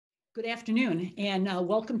Good afternoon, and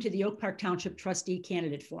welcome to the Oak Park Township Trustee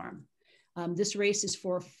Candidate Forum. This race is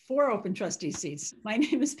for 4 open trustee seats. My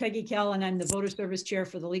name is Peggy Kell, and I'm the Voter Service Chair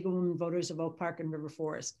for the League of Women Voters of Oak Park and River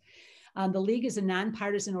Forest. The League is a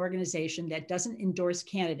nonpartisan organization that doesn't endorse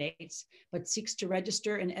candidates, but seeks to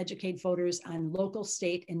register and educate voters on local,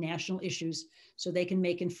 state, and national issues so they can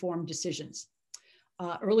make informed decisions.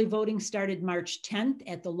 Early voting started March 10th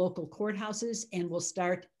at the local courthouses and will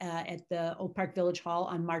start at the Oak Park Village Hall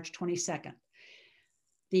on March 22nd.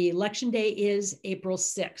 The election day is April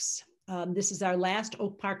 6th. This is our last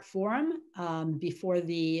Oak Park Forum before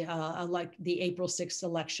the April 6th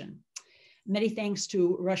election. Many thanks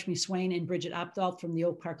to Rashmi Swain and Bridget Opdahl from the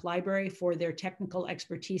Oak Park Library for their technical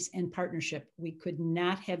expertise and partnership. We could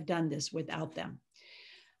not have done this without them.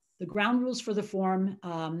 The ground rules for the forum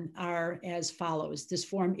are as follows. This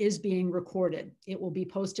forum is being recorded. It will be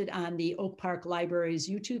posted on the Oak Park Library's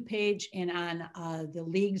YouTube page and on the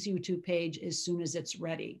League's YouTube page as soon as it's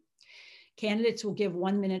ready. Candidates will give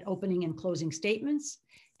 1-minute opening and closing statements.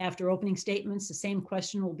 After opening statements, the same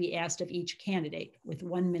question will be asked of each candidate with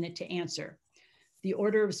 1 minute to answer. The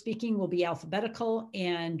order of speaking will be alphabetical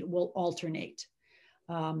and will alternate.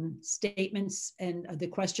 Statements and the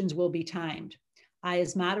questions will be timed. I,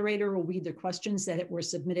 as moderator, will read the questions that were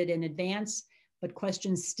submitted in advance, but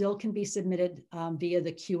questions still can be submitted via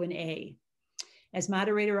the Q&A. As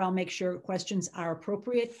moderator, I'll make sure questions are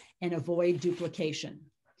appropriate and avoid duplication.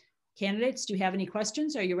 Candidates, do you have any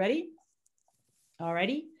questions? Are you ready? All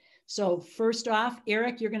righty. So first off,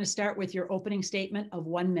 Eric, you're going to start with your opening statement of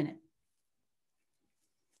 1 minute.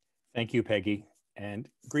 Thank you, Peggy, and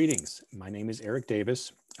greetings. My name is Eric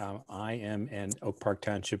Davis. I am an Oak Park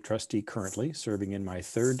Township trustee currently, serving in my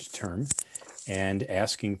 3rd term and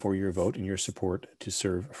asking for your vote and your support to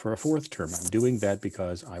serve for a 4th term. I'm doing that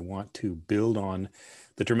because I want to build on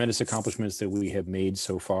the tremendous accomplishments that we have made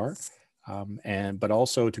so far, but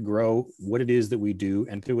also to grow what it is that we do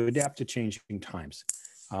and to adapt to changing times.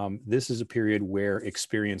 This is a period where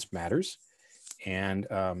experience matters. And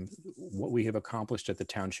what we have accomplished at the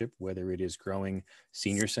township, whether it is growing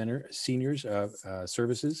seniors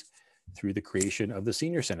services through the creation of the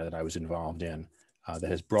senior center that I was involved in, that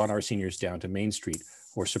has brought our seniors down to Main Street,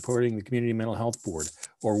 or supporting the community mental health board,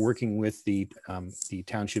 or working with the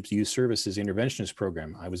township's youth services interventionist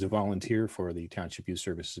program. I was a volunteer for the township youth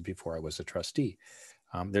services before I was a trustee.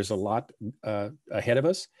 There's a lot ahead of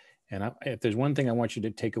us. And if there's one thing I want you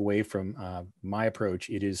to take away from my approach,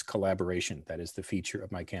 it is collaboration. That is the feature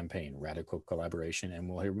of my campaign, radical collaboration, and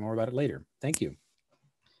we'll hear more about it later. Thank you.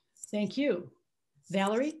 Thank you.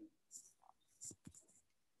 Valerie?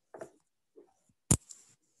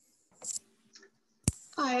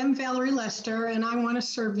 Hi, I'm Valerie Lester, and I want to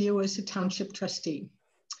serve you as a township trustee.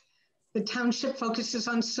 The township focuses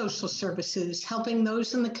on social services, helping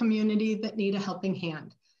those in the community that need a helping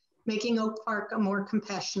hand, making Oak Park a more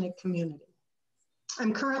compassionate community.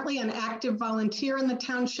 I'm currently an active volunteer in the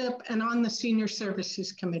township and on the Senior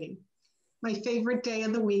Services Committee. My favorite day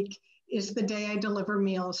of the week is the day I deliver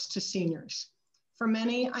meals to seniors. For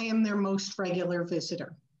many, I am their most regular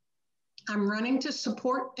visitor. I'm running to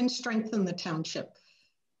support and strengthen the township,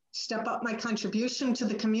 step up my contribution to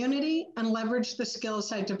the community, and leverage the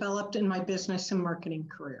skills I developed in my business and marketing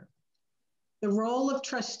career. The role of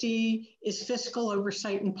trustee is fiscal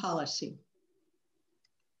oversight and policy.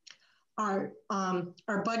 Our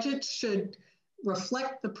budget should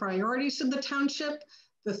reflect the priorities of the township.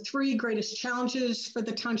 The 3 greatest challenges for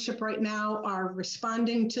the township right now are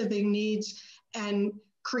responding to the needs and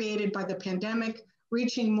created by the pandemic,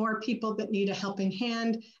 reaching more people that need a helping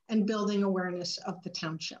hand, and building awareness of the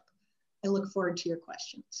township. I look forward to your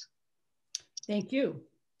questions. Thank you.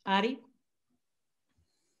 Adi?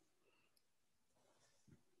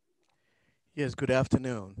 Yes, good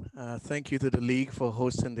afternoon. Thank you to the League for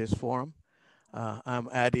hosting this forum. I'm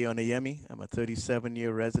Adi Onayemi. I'm a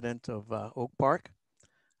 37-year resident of Oak Park.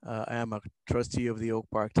 I am a trustee of the Oak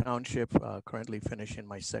Park Township, currently finishing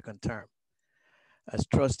my 2nd term. As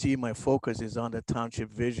trustee, my focus is on the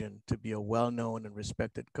township vision to be a well-known and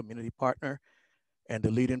respected community partner and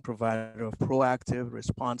the leading provider of proactive,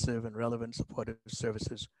 responsive, and relevant supportive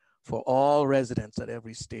services for all residents at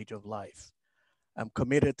every stage of life. I'm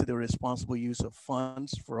committed to the responsible use of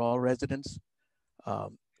funds for all residents,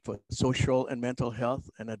 for social and mental health,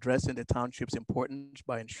 and addressing the township's importance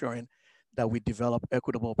by ensuring that we develop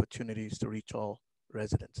equitable opportunities to reach all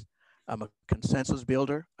residents. I'm a consensus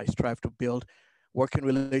builder. I strive to build working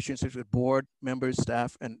relationships with board members,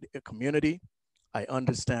 staff, and the community. I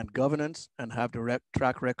understand governance and have the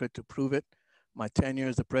track record to prove it. My tenure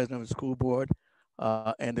as the president of the school board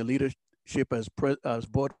and the leadership as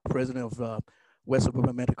board president of West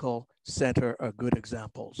Suburban Medical Center are good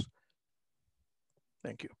examples.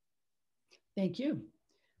 Thank you. Thank you.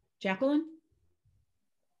 Jacqueline?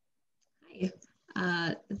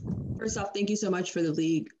 Hi. First off, thank you so much for the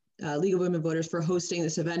League of Women Voters for hosting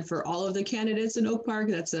this event for all of the candidates in Oak Park.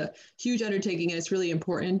 That's a huge undertaking, and it's really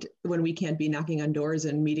important when we can't be knocking on doors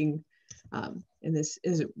and meeting in this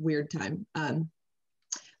is a weird time.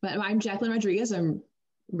 But I'm Jacqueline Rodriguez. I'm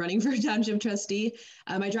running for Township Trustee.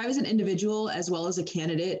 My drive as an individual as well as a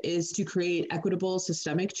candidate is to create equitable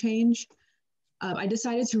systemic change. I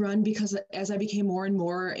decided to run because as I became more and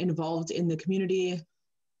more involved in the community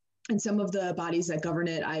and some of the bodies that govern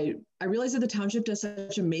it, I realized that the township does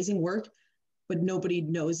such amazing work, but nobody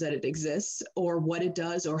knows that it exists or what it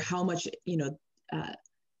does or how much,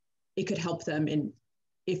 it could help them. And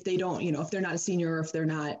if they don't, if they're not a senior or if they're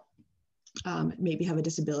not maybe have a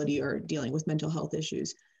disability or dealing with mental health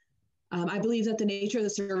issues. I believe that the nature of the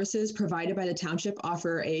services provided by the township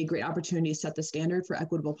offer a great opportunity to set the standard for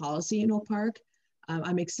equitable policy in Oak Park.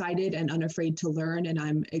 I'm excited and unafraid to learn, and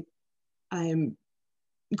I'm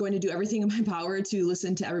going to do everything in my power to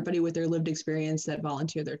listen to everybody with their lived experience that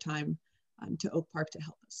volunteer their time to Oak Park to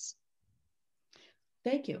help us.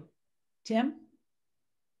 Thank you. Tim?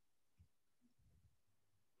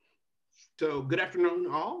 So good afternoon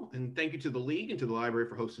all, and thank you to the League and to the library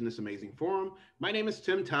for hosting this amazing forum. My name is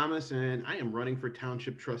Tim Thomas, and I am running for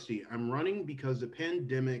Township Trustee. I'm running because the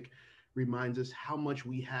pandemic reminds us how much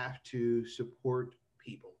we have to support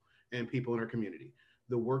people and people in our community.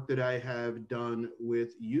 The work that I have done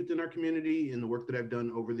with youth in our community and the work that I've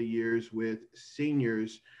done over the years with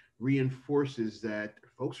seniors reinforces that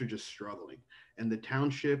folks are just struggling. And the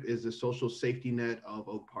township is the social safety net of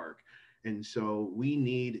Oak Park. And so we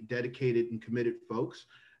need dedicated and committed folks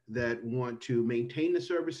that want to maintain the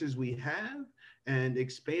services we have and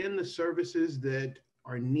expand the services that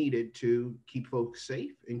are needed to keep folks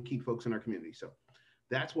safe and keep folks in our community. So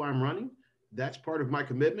that's why I'm running. That's part of my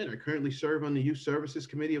commitment. I currently serve on the Youth Services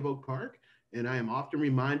Committee of Oak Park, and I am often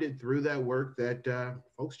reminded through that work that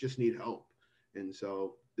folks just need help. And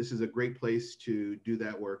so this is a great place to do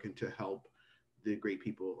that work and to help the great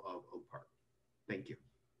people of Oak Park. Thank you.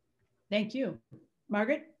 Thank you.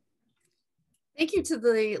 Margaret? Thank you to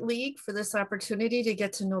the League for this opportunity to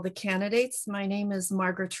get to know the candidates. My name is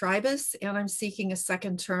Margaret Tribus, and I'm seeking a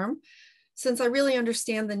second term. Since I really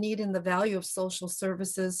understand the need and the value of social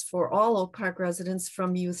services for all Oak Park residents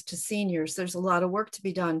from youth to seniors, there's a lot of work to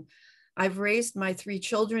be done. I've raised my 3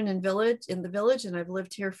 children in the village, and I've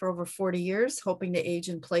lived here for over 40 years, hoping to age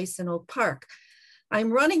in place in Oak Park. I'm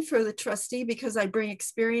running for the trustee because I bring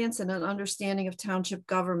experience and an understanding of township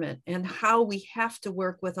government and how we have to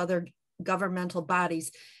work with other governmental bodies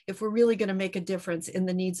if we're really going to make a difference in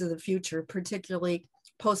the needs of the future, particularly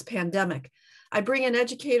post-pandemic. I bring an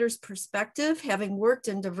educator's perspective, having worked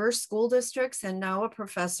in diverse school districts and now a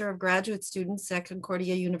professor of graduate students at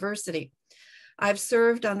Concordia University. I've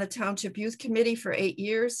served on the Township Youth Committee for 8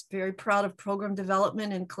 years, very proud of program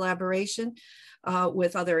development and collaboration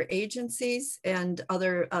with other agencies and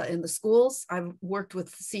other in the schools. I've worked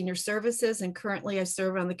with senior services, and currently I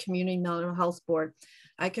serve on the Community Mental Health Board.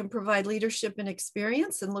 I can provide leadership and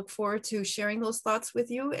experience and look forward to sharing those thoughts with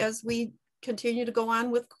you as we continue to go on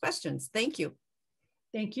with questions. Thank you.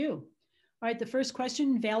 Thank you. All right, the first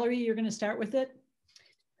question, Valerie, you're going to start with it.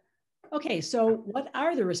 Okay, so what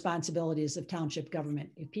are the responsibilities of township government?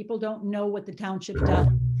 If people don't know what the township does,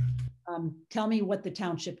 tell me what the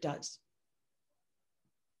township does.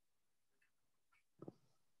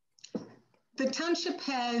 The township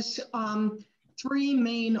has 3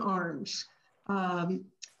 main arms.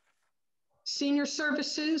 Senior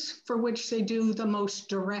services, for which they do the most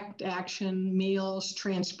direct action, meals,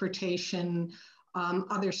 transportation,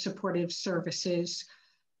 other supportive services.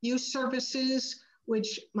 Youth services,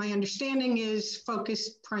 which my understanding is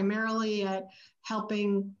focused primarily at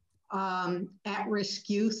helping at-risk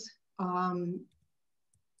youth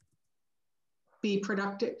be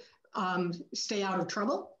productive, stay out of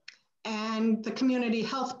trouble. And the Community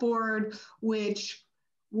Health Board, which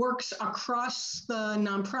works across the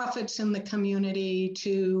nonprofits in the community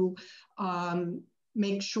to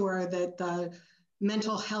make sure that the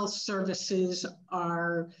mental health services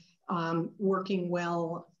are working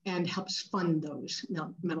well and helps fund those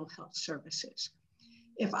mental health services.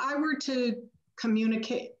 If I were to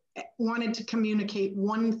wanted to communicate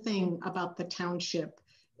one thing about the township,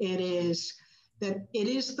 it is that it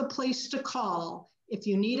is the place to call if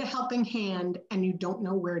you need a helping hand and you don't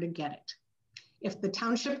know where to get it. If the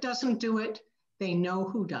township doesn't do it, they know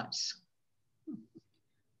who does.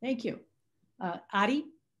 Thank you. Adi?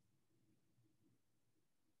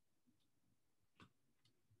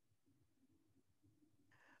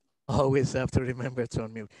 Always have to remember to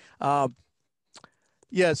unmute.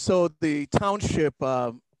 Yeah, so the township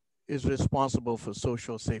is responsible for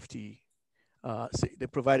social safety. They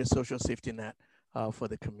provide a social safety net for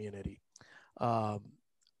the community.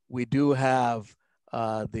 We do have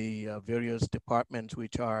the various departments,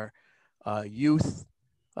 which are youth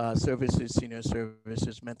services, senior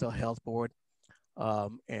services, mental health board,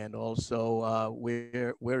 and also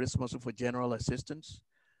we're responsible for general assistance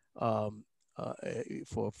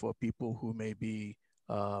for people who may be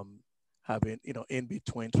having, in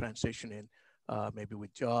between transitioning, maybe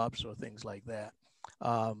with jobs or things like that.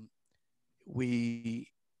 We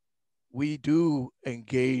do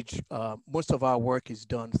engage, most of our work is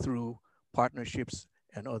done through partnerships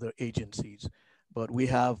and other agencies, but we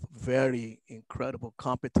have very incredible,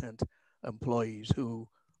 competent employees who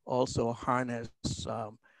also harness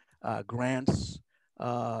grants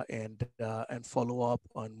and follow up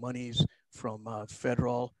on monies from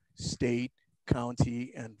federal, state,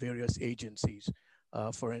 county, and various agencies.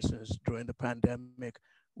 For instance, during the pandemic,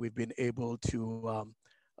 we've been able to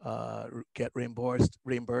get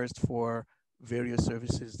reimbursed for various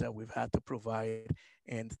services that we've had to provide,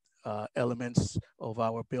 and elements of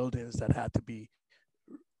our buildings that had to be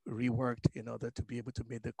reworked in order to be able to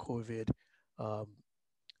meet the COVID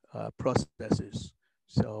processes.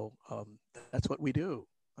 So that's what we do.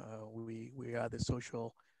 We are the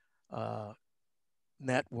social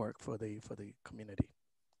network for the community.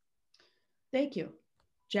 Thank you.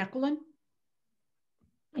 Jacqueline?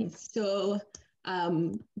 So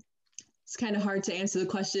it's kind of hard to answer the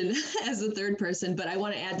question as a third person, but I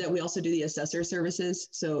want to add that we also do the assessor services.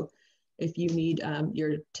 So if you need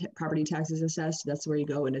your property taxes assessed, that's where you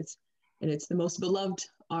go, and it's the most beloved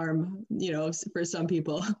arm, for some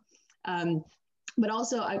people. But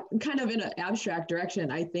also, I kind of in an abstract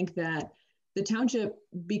direction, I think that the township,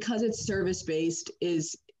 because it's service-based,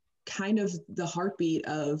 is kind of the heartbeat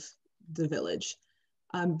of the village,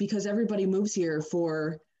 because everybody moves here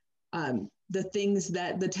for the things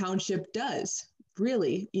that the township does.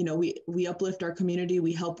 Really, we uplift our community,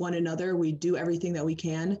 we help one another, we do everything that we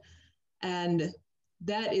can. And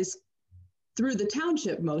that is through the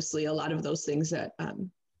township, mostly, a lot of those things that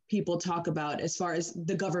people talk about as far as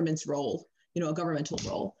the government's role, a governmental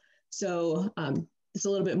role. So it's a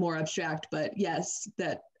little bit more abstract, but yes,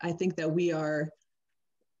 that I think that we are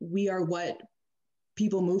what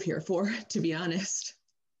people move here for, to be honest.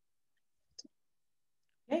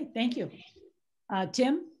 Okay, thank you.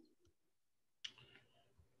 Tim?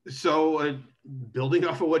 So building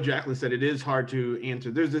off of what Jacqueline said, it is hard to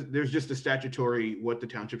answer. There's just a statutory what the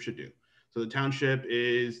township should do. So the township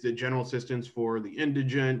is the general assistance for the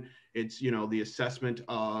indigent. It's, the assessment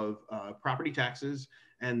of property taxes,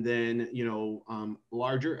 and then,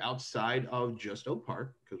 larger outside of just Oak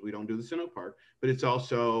Park, because we don't do this in Oak Park, but it's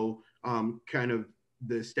also kind of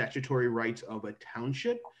the statutory rights of a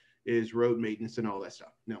township is road maintenance and all that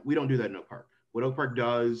stuff. Now, we don't do that in Oak Park. What Oak Park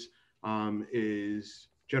does is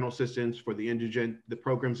general assistance for the indigent. The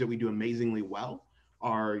programs that we do amazingly well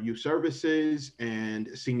are youth services and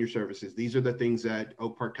senior services. These are the things that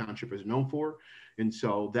Oak Park Township is known for. And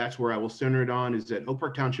so that's where I will center it on, is that Oak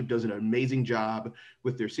Park Township does an amazing job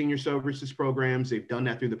with their senior services programs. They've done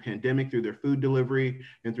that through the pandemic, through their food delivery,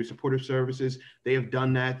 and through supportive services. They have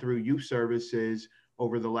done that through youth services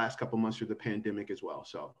over the last couple months through the pandemic as well.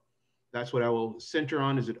 So that's what I will center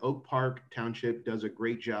on, is that Oak Park Township does a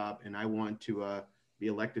great job, and I want to be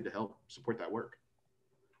elected to help support that work.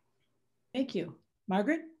 Thank you.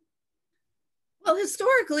 Margaret? Well,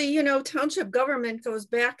 historically, township government goes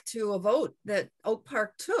back to a vote that Oak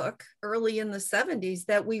Park took early in the 70s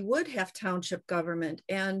that we would have township government.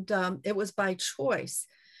 And it was by choice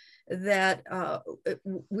that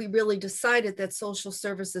we really decided that social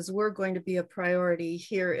services were going to be a priority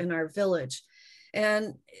here in our village.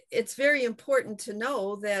 And it's very important to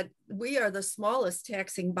know that we are the smallest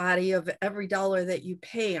taxing body of every dollar that you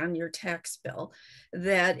pay on your tax bill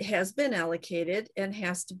that has been allocated and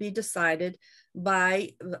has to be decided by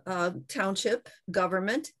township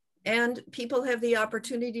government. And people have the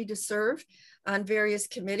opportunity to serve on various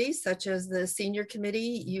committees, such as the Senior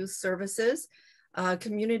Committee, Youth Services,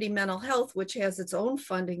 Community Mental Health, which has its own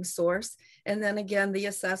funding source, and then again, the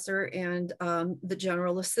assessor and the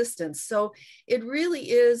general assistance. So it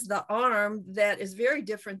really is the arm that is very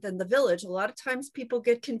different than the village. A lot of times people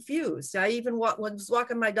get confused. I even was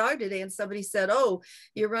walking my dog today and somebody said, "Oh,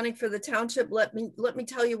 you're running for the township. Let me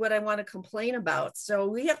tell you what I want to complain about." So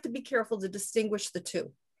we have to be careful to distinguish the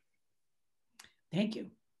two. Thank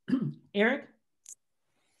you. Eric?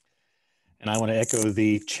 And I want to echo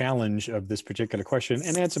the challenge of this particular question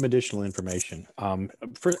and add some additional information.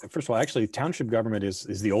 First of all, actually, township government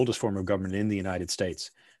is the oldest form of government in the United States.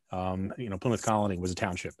 Plymouth Colony was a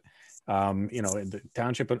township. The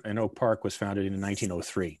township in Oak Park was founded in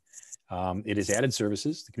 1903. It has added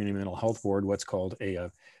services. The Community Mental Health Board, what's called a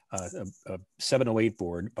 708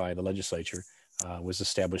 board by the legislature, was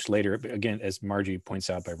established later, again, as Margie points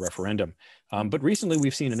out, by referendum. But recently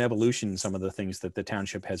we've seen an evolution in some of the things that the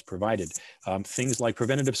township has provided. Things like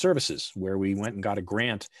preventative services, where we went and got a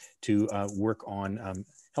grant to work on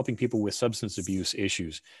helping people with substance abuse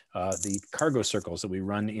issues, the cargo circles that we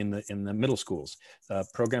run in the middle schools,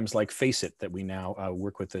 programs like Face It that we now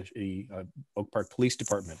work with the Oak Park Police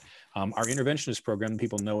Department. Our interventionist program,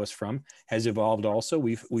 people know us from, has evolved also.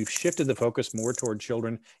 We've shifted the focus more toward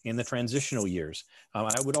children in the transitional years.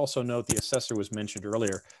 I would also note the assessor was mentioned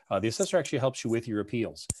earlier. The assessor actually helps you with your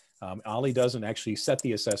appeals. Ollie doesn't actually set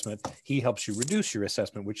the assessment. He helps you reduce your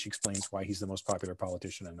assessment, which explains why he's the most popular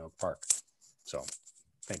politician in Oak Park. So,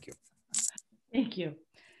 thank you. Thank you.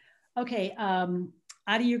 Okay,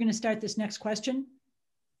 Adi, you're going to start this next question.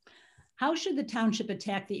 How should the township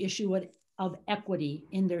attack the issue of equity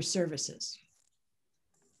in their services?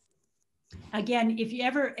 Again, if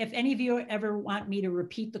any of you ever want me to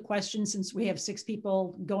repeat the question, since we have 6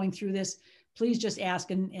 people going through this, please just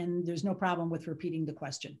ask, and there's no problem with repeating the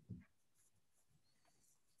question.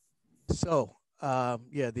 So,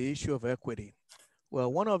 yeah, the issue of equity.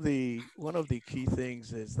 Well, one of the key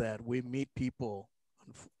things is that we meet people,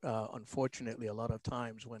 unfortunately, a lot of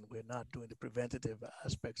times when we're not doing the preventative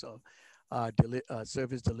aspects of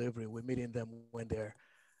service delivery, we're meeting them when they're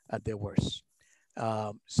at their worst.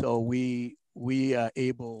 So we are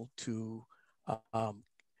able to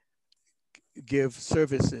give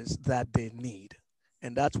services that they need.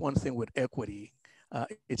 And that's one thing with equity.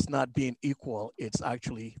 It's not being equal, it's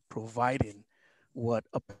actually providing what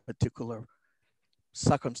a particular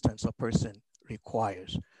circumstance or person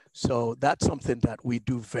requires. So that's something that we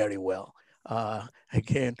do very well.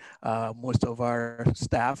 Again, most of our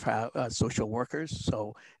staff are social workers,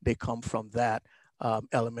 so they come from that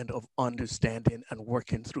element of understanding and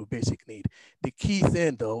working through basic need. The key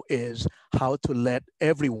thing though is how to let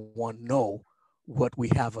everyone know what we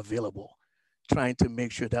have available, trying to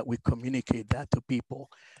make sure that we communicate that to people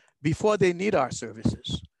before they need our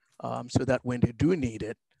services, so that when they do need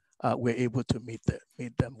it, we're able to meet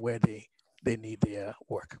them where they need their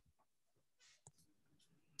work.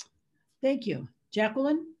 Thank you.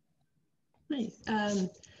 Jacqueline? Nice.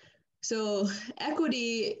 So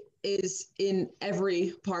equity is in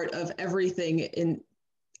every part of everything in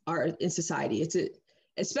society.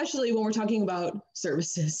 Especially when we're talking about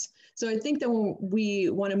services. So I think that when we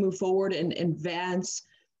want to move forward and advance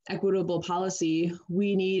equitable policy,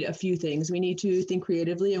 we need a few things. We need to think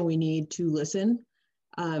creatively and we need to listen.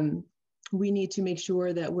 We need to make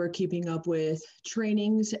sure that we're keeping up with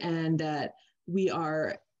trainings and that we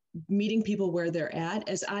are meeting people where they're at.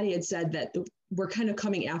 As Adi had said, that we're kind of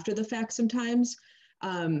coming after the fact sometimes.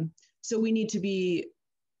 So we need to be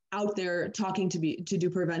out there talking to do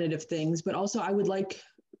preventative things, but also I would like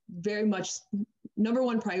very much, number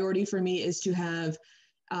one priority for me is to have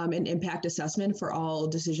an impact assessment for all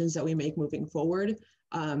decisions that we make moving forward,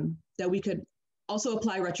 that we could also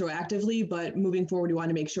apply retroactively, but moving forward, we want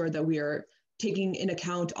to make sure that we are taking in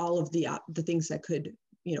account all of the things that could,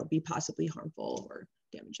 be possibly harmful or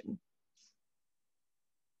damaging.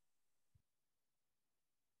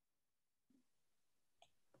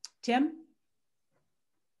 Tim?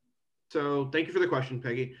 So thank you for the question,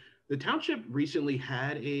 Peggy. The township recently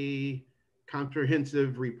had a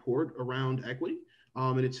comprehensive report around equity,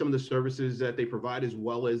 and it's some of the services that they provide as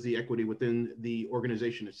well as the equity within the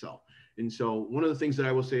organization itself. And so one of the things that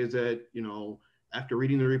I will say is that, after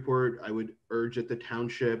reading the report, I would urge that the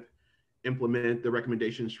township implement the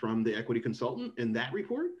recommendations from the equity consultant in that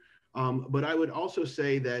report. But I would also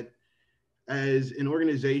say that as an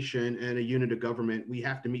organization and a unit of government, we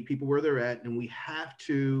have to meet people where they're at, and we have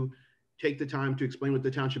to take the time to explain what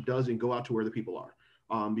the township does and go out to where the people are.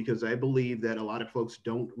 Because I believe that a lot of folks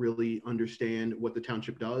don't really understand what the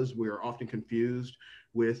township does. We are often confused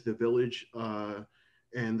with the village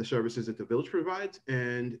and the services that the village provides.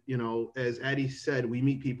 And, as Addie said, we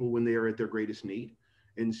meet people when they are at their greatest need.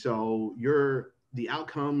 And so the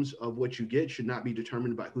outcomes of what you get should not be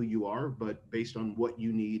determined by who you are, but based on what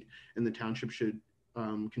you need. And the township should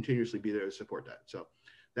continuously be there to support that. So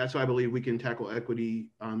that's why I believe we can tackle equity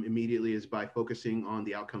immediately, is by focusing on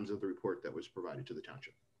the outcomes of the report that was provided to the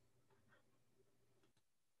township.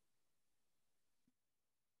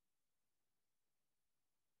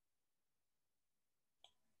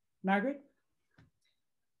 Margaret?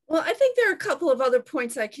 Well, I think there are a couple of other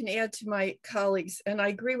points I can add to my colleagues, and I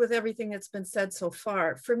agree with everything that's been said so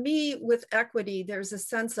far. For me, with equity, there's a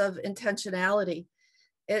sense of intentionality.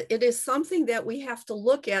 It is something that we have to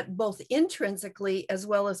look at both intrinsically as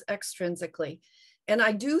well as extrinsically. And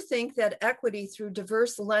I do think that equity through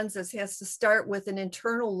diverse lenses has to start with an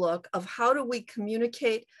internal look of how do we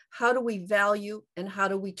communicate, how do we value, and how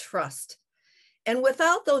do we trust. And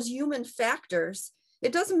without those human factors,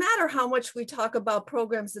 it doesn't matter how much we talk about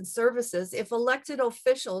programs and services if elected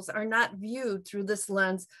officials are not viewed through this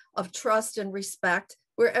lens of trust and respect,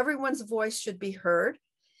 where everyone's voice should be heard.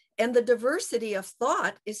 And the diversity of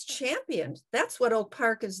thought is championed. That's what Oak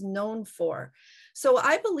Park is known for. So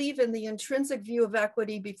I believe in the intrinsic view of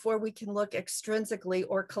equity before we can look extrinsically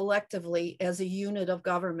or collectively as a unit of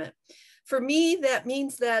government. For me, that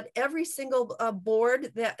means that every single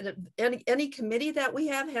board, that any committee that we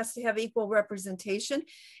have has to have equal representation.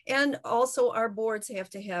 And also our boards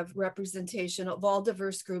have to have representation of all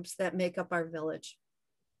diverse groups that make up our village.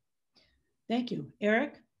 Thank you.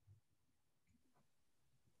 Eric?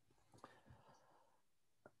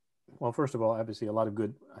 Well, first of all, obviously a lot of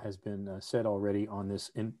good has been said already on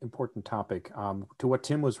this important topic. To what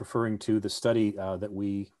Tim was referring to, the study that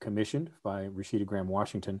we commissioned by Rashida Graham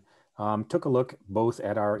Washington took a look both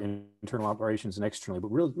at our internal operations and externally, but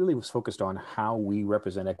really was focused on how we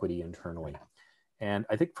represent equity internally. And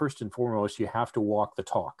I think first and foremost, you have to walk the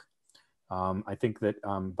talk. I think that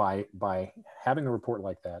by having a report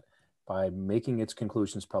like that, by making its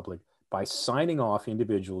conclusions public, by signing off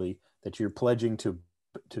individually that you're pledging to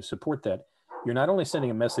support that, you're not only sending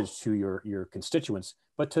a message to your constituents,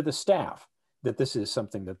 but to the staff that this is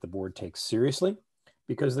something that the board takes seriously.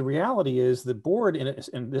 Because the reality is the board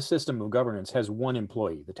in this system of governance has one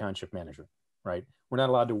employee, the township manager, right? We're not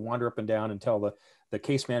allowed to wander up and down and tell the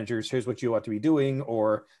case managers, here's what you ought to be doing,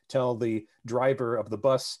 or tell the driver of the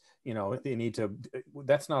bus, you know, they need to,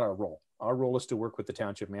 that's not our role. Our role is to work with the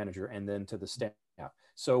township manager and then to the staff.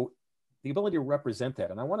 So the ability to represent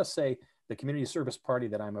that. And I want to say the community service party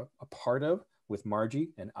that I'm a part of with Margie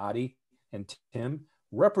and Adi and Tim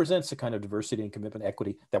represents the kind of diversity and commitment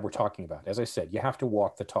equity that we're talking about. As I said, you have to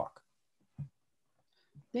walk the talk.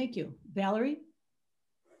 Thank you. Valerie?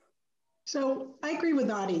 So I agree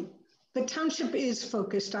with Adi. The township is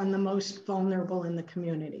focused on the most vulnerable in the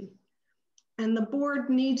community. And the board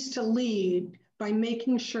needs to lead by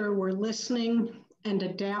making sure we're listening and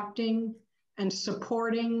adapting and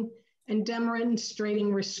supporting and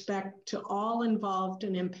demonstrating respect to all involved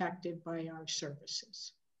and impacted by our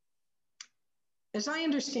services. As I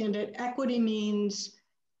understand it, equity means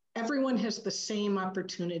everyone has the same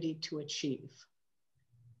opportunity to achieve.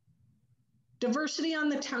 Diversity on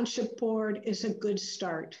the township board is a good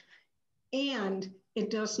start, and it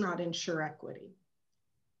does not ensure equity.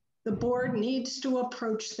 The board needs to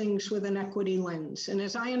approach things with an equity lens. And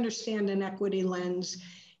as I understand an equity lens,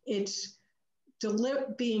 it's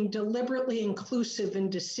being deliberately inclusive in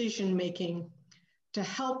decision-making to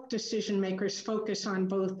help decision makers focus on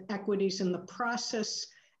both equities in the process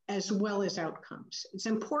as well as outcomes. It's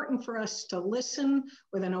important for us to listen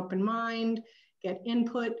with an open mind, get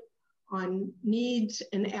input on needs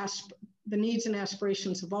and the needs and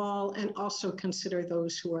aspirations of all, and also consider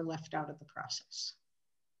those who are left out of the process.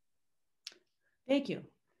 Thank you.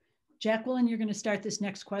 Jacqueline, you're going to start this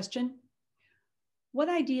next question. What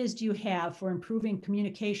ideas do you have for improving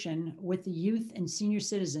communication with the youth and senior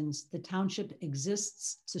citizens the township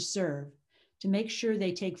exists to serve to make sure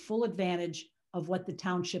they take full advantage of what the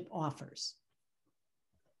township offers?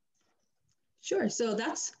 Sure. So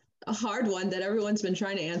that's a hard one that everyone's been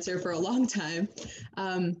trying to answer for a long time.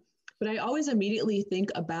 But I always immediately think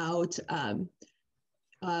about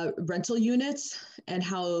rental units and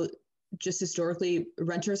how just historically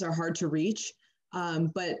renters are hard to reach.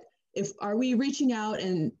 But are we reaching out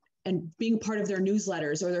and being part of their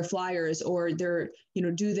newsletters or their flyers, or do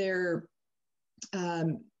their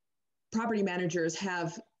property managers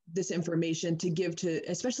have this information to give to,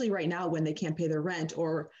 especially right now when they can't pay their rent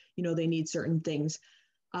or, they need certain things.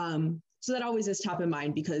 So that always is top of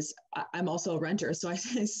mind because I'm also a renter. So I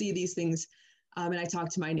see these things and I talk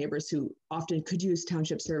to my neighbors who often could use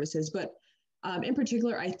township services, but in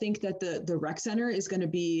particular, I think that the new rec center is going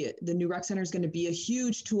to be a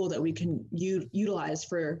huge tool that we can utilize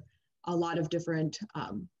for a lot of different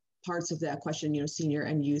parts of that question, senior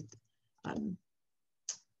and youth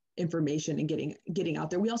information and getting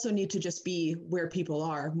out there. We also need to just be where people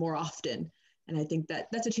are more often. And I think that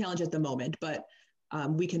that's a challenge at the moment, but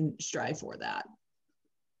we can strive for that.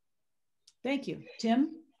 Thank you.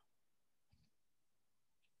 Tim?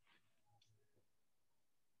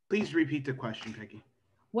 Please repeat the question, Peggy.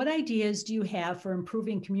 What ideas do you have for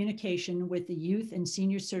improving communication with the youth and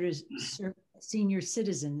senior citizens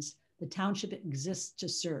the township exists to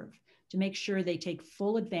serve, to make sure they take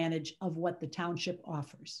full advantage of what the township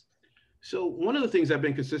offers? So one of the things I've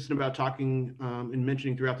been consistent about talking and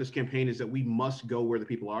mentioning throughout this campaign is that we must go where the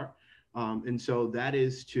people are. And so that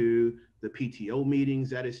is to the PTO meetings,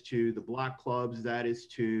 that is to the block clubs, that is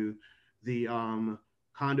to the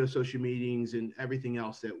condo association meetings and everything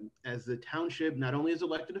else, that as the township, not only as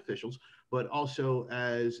elected officials, but also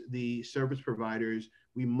as the service providers,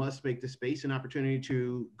 we must make the space and opportunity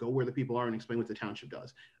to go where the people are and explain what the township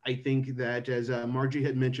does. I think that, as Margie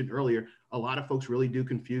had mentioned earlier, a lot of folks really do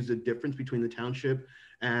confuse the difference between the township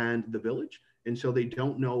and the village. And so they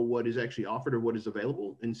don't know what is actually offered or what is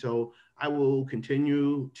available. And so I will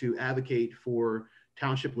continue to advocate for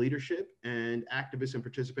township leadership and activists and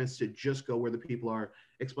participants to just go where the people are,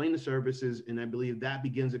 explain the services, and I believe that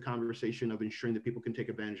begins a conversation of ensuring that people can take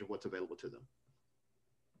advantage of what's available to them.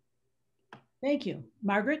 Thank you.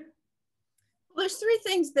 Margaret? Well, there's three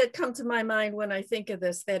things that come to my mind when I think of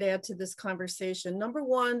this that add to this conversation. Number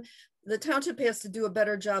one, the township has to do a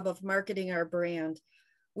better job of marketing our brand.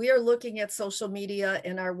 We are looking at social media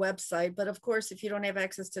and our website, but of course, if you don't have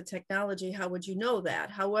access to technology, how would you know that?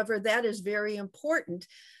 However, that is very important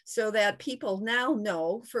so that people now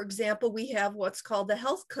know. For example, we have what's called the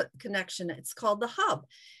health connection. It's called the hub,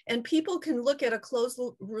 and people can look at a closed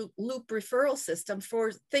loop referral system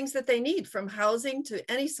for things that they need, from housing to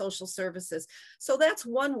any social services. So that's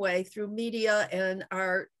one way, through media and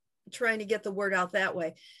our trying to get the word out that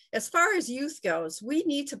way. As far as youth goes, we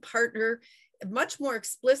need to partner much more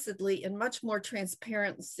explicitly and much more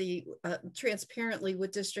transparently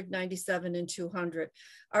with District 97 and 200.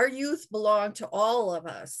 Our youth belong to all of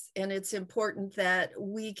us, and it's important that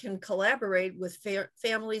we can collaborate with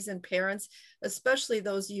families and parents, especially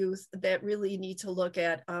those youth that really need to look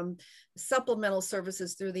at supplemental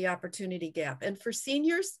services through the opportunity gap. And for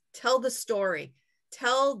seniors, tell the story.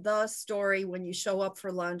 Tell the story when you show up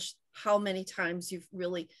for lunch, how many times you've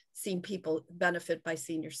really seen people benefit by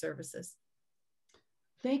senior services.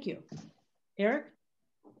 Thank you. Eric?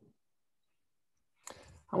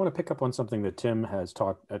 I want to pick up on something that Tim has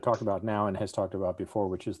talked about now and has talked about before,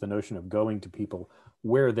 which is the notion of going to people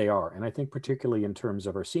where they are. And I think particularly in terms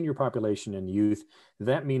of our senior population and youth,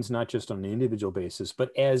 that means not just on an individual basis,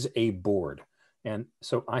 but as a board. And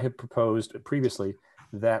so I have proposed previously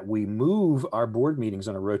that we move our board meetings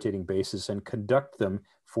on a rotating basis and conduct them,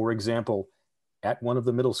 for example, at one of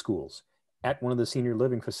the middle schools, at one of the senior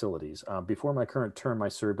living facilities. Before my current term, I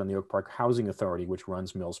served on the Oak Park Housing Authority, which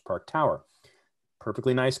runs Mills Park Tower.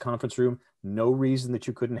 Perfectly nice conference room. No reason that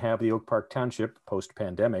you couldn't have the Oak Park Township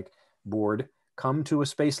post-pandemic board come to a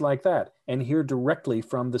space like that and hear directly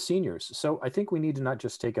from the seniors. So I think we need to not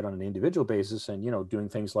just take it on an individual basis and, doing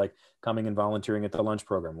things like coming and volunteering at the lunch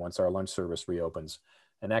program once our lunch service reopens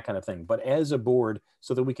and that kind of thing, but as a board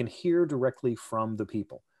so that we can hear directly from the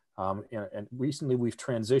people. And recently we've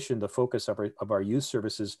transitioned the focus of our youth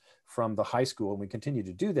services from the high school, and we continue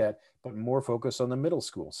to do that, but more focus on the middle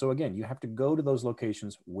school. So again, you have to go to those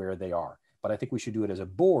locations where they are, but I think we should do it as a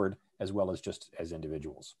board as well as just as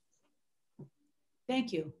individuals.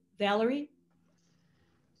 Thank you. Valerie?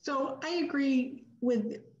 So I agree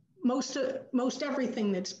with most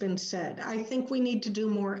everything that's been said. I think we need to do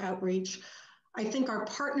more outreach. I think our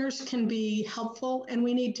partners can be helpful, and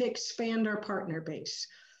we need to expand our partner base.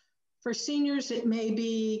 For seniors, it may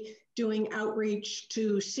be doing outreach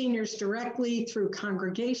to seniors directly through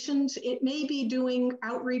congregations. It may be doing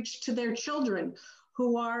outreach to their children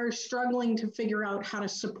who are struggling to figure out how to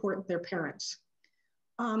support their parents.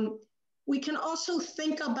 We can also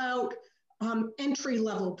think about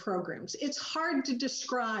entry-level programs. It's hard to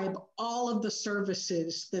describe all of the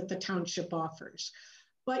services that the township offers,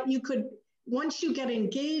 but you could, once you get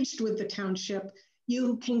engaged with the township,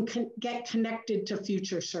 you can get connected to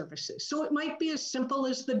future services. So it might be as simple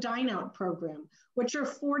as the Dine Out program, which are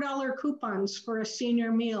 $4 coupons for a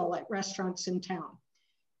senior meal at restaurants in town.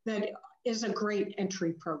 That is a great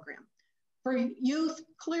entry program. For youth,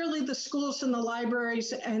 clearly the schools and the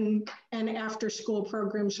libraries and after-school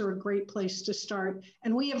programs are a great place to start.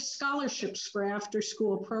 And we have scholarships for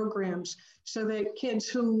after-school programs so that kids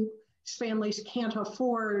whose families can't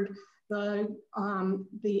afford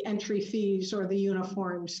the entry fees or the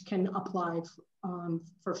uniforms can apply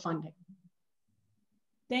for funding.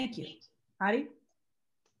 Thank you. Adi?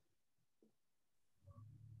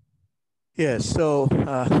 Yes, so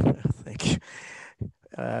thank you.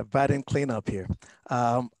 Batting cleanup here.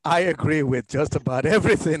 I agree with just about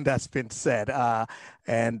everything that's been said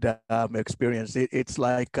and experience. It's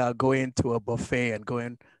like going to a buffet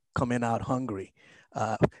and coming out hungry.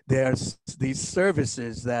 There's these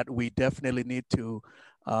services that we definitely need to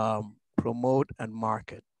promote and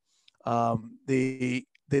market. The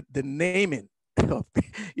naming of,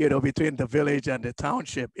 between the village and the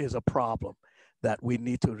township is a problem that we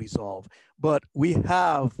need to resolve. But we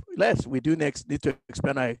have, we do next need to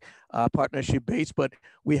expand our partnership base, but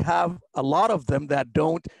we have a lot of them that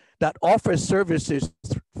offer services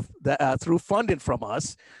through funding from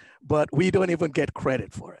us, but we don't even get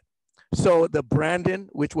credit for it. So the branding,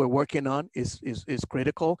 which we're working on, is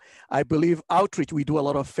critical. I believe outreach, we do a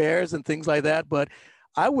lot of fairs and things like that, but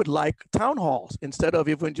I would like town halls instead of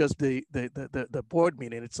even just the board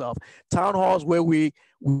meeting itself. Town halls where we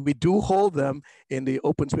do hold them in the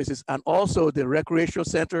open spaces. And also the recreational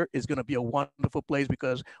center is going to be a wonderful place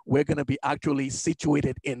because we're going to be actually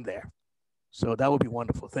situated in there. So that would be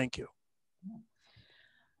wonderful. Thank you.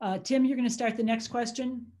 Tim, you're going to start the next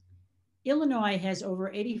question. Illinois has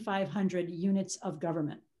over 8,500 units of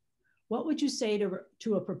government. What would you say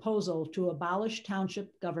to a proposal to abolish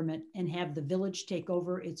township government and have the village take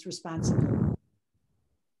over its responsibility?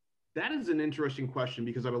 That is an interesting question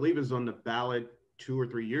because I believe it was on the ballot 2 or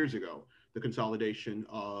 3 years ago, the consolidation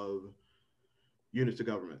of units of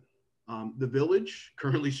government. The village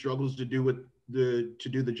currently struggles to do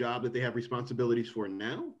the job that they have responsibilities for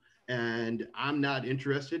now. And I'm not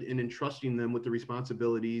interested in entrusting them with the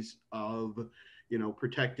responsibilities of,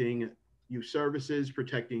 protecting youth services,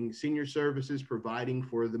 protecting senior services, providing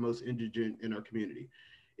for the most indigent in our community.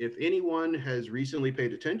 If anyone has recently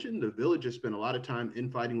paid attention, the village has spent a lot of time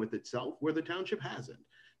infighting with itself where the township hasn't.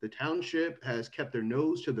 The township has kept their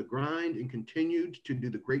nose to the grind and continued to do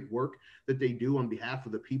the great work that they do on behalf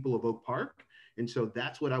of the people of Oak Park. And so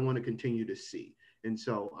that's what I want to continue to see. And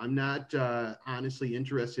so I'm not honestly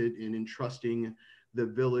interested in entrusting the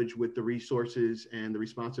village with the resources and the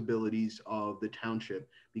responsibilities of the township,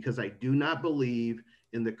 because I do not believe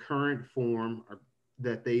in the current form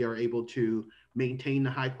that they are able to maintain the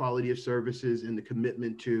high quality of services and the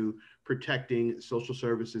commitment to protecting social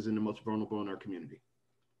services in the most vulnerable in our community.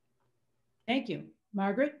 Thank you.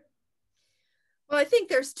 Margaret? Well, I think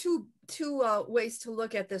there's two ways to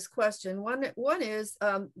look at this question. One is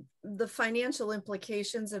the financial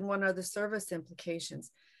implications, and one are the service implications.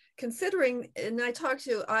 Considering, and I talked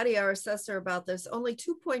to Adi, our assessor, about this, only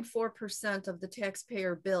 2.4% of the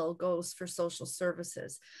taxpayer bill goes for social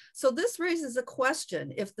services. So this raises a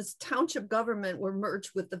question. If the township government were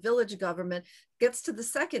merged with the village government, gets to the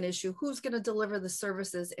second issue: who's going to deliver the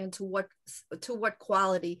services and to what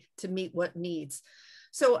quality to meet what needs?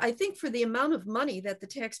 So I think for the amount of money that the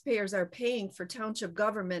taxpayers are paying for township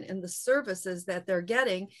government and the services that they're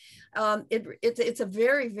getting, it's a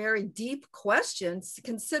very, very deep question,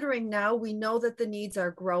 considering now we know that the needs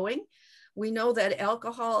are growing. We know that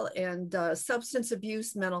alcohol and substance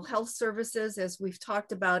abuse, mental health services, as we've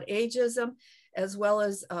talked about, ageism, as well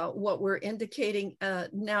as what we're indicating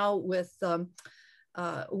now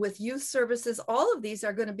with youth services. All of these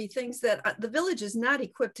are going to be things that the village is not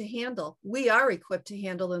equipped to handle. We are equipped to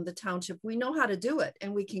handle in the township. We know how to do it,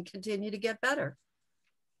 and we can continue to get better.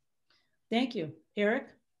 Thank you. Eric?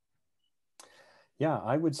 Yeah,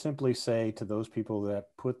 I would simply say to those people that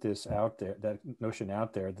put this out there, that notion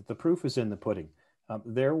out there, that the proof is in the pudding.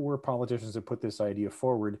 There were politicians that put this idea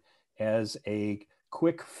forward as a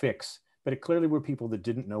quick fix, but it clearly were people that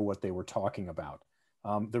didn't know what they were talking about.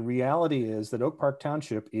 The reality is that Oak Park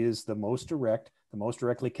Township is the most direct, the most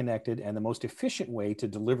directly connected, and the most efficient way to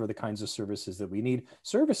deliver the kinds of services that we need,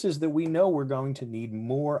 services that we know we're going to need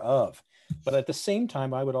more of. But at the same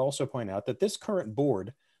time, I would also point out that this current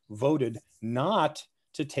board voted not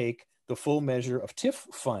to take the full measure of TIF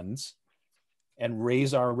funds and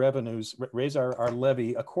raise our revenues, raise our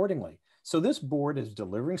levy accordingly. So this board is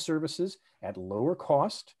delivering services at lower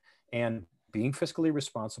cost and being fiscally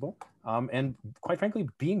responsible, and quite frankly,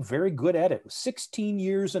 being very good at it. 16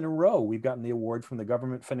 years in a row, we've gotten the award from the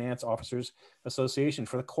Government Finance Officers Association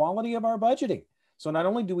for the quality of our budgeting. So not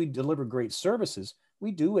only do we deliver great services,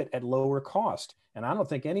 we do it at lower cost. And I don't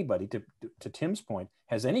think anybody, to Tim's point,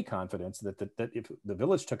 has any confidence that if the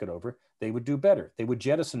village took it over, they would do better. They would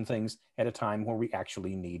jettison things at a time where we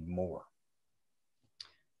actually need more.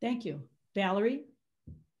 Thank you. Valerie?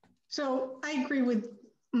 So I agree with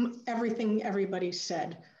everything everybody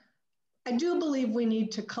said. I do believe we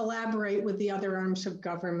need to collaborate with the other arms of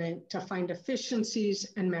government to find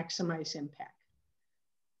efficiencies and maximize impact.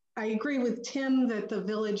 I agree with Tim that the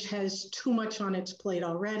village has too much on its plate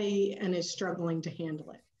already and is struggling to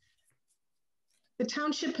handle it. The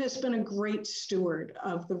township has been a great steward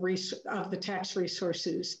of the tax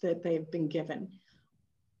resources that they've been given.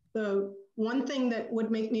 The one thing that would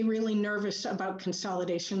make me really nervous about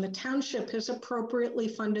consolidation, the township has appropriately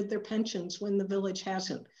funded their pensions when the village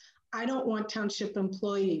hasn't. I don't want township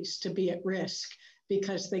employees to be at risk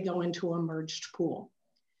because they go into a merged pool.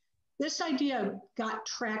 This idea got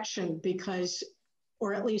traction because,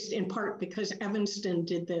 or at least in part because Evanston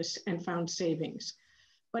did this and found savings.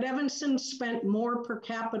 But Evanston spent more per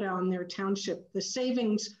capita on their township. The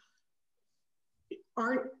savings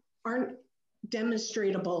aren't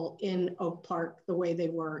demonstrable in Oak Park the way they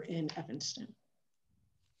were in Evanston.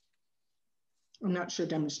 I'm not sure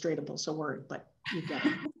demonstratable is a word, but you get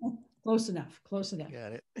it. Close enough, close enough.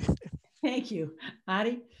 Got it. Thank you.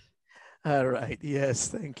 Adi? All right. Yes,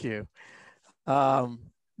 thank you.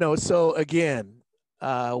 No, so again,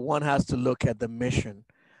 one has to look at the mission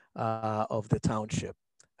of the township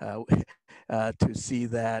to see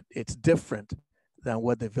that it's different than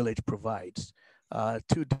what the village provides.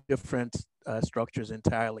 Two different structures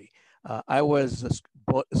entirely. I was a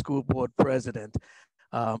school board president,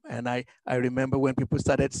 and I remember when people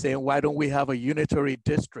started saying, why don't we have a unitary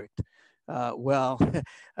district? Well,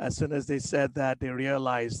 as soon as they said that, they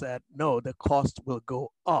realized that no, the cost will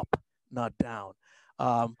go up, not down.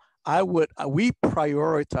 We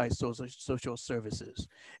prioritize social services.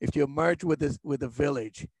 If you merge with the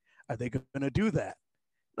village, are they going to do that?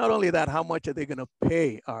 Not only that, how much are they going to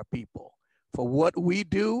pay our people for what we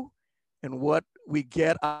do and what we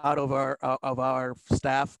get out of our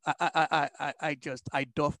staff? I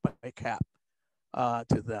doff my cap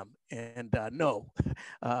to them. And no,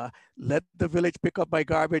 let the village pick up my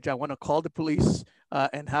garbage. I want to call the police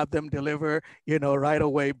and have them deliver, right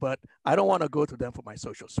away. But I don't want to go to them for my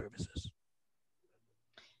social services.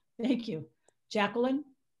 Thank you. Jacqueline?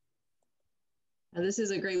 This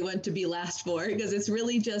is a great one to be last for, because it's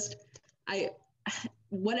really just,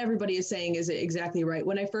 what everybody is saying is exactly right.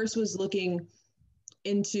 When I first was looking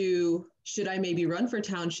into, should I maybe run for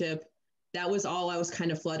township, that was all I was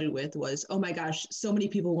kind of flooded with was, oh my gosh, so many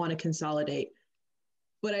people want to consolidate.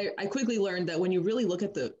 But I quickly learned that when you really look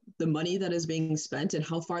at the money that is being spent and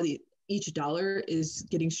how far each dollar is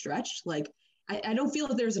getting stretched, like, I don't feel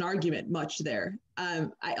that there's an argument much there.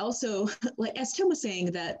 I also, like, as Tim was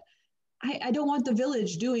saying, that I don't want the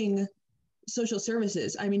village doing social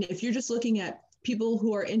services. I mean, if you're just looking at people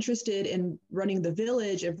who are interested in running the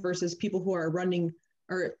village versus people who are running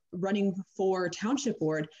for township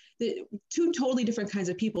board, two totally different kinds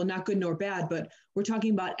of people, not good nor bad, but we're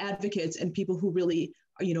talking about advocates and people who really,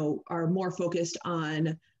 are more focused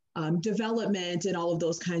on development and all of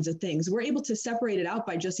those kinds of things. We're able to separate it out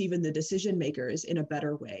by just even the decision makers in a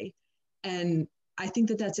better way. And I think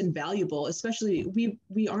that that's invaluable, especially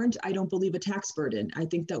we aren't, I don't believe, a tax burden. I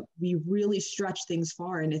think that we really stretch things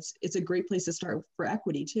far, and it's a great place to start for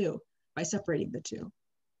equity too, by separating the two.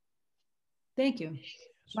 Thank you.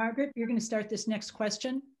 Margaret, you're going to start this next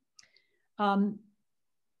question.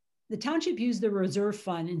 The township used the reserve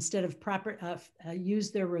fund instead of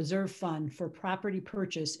reserve fund for property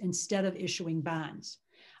purchase instead of issuing bonds.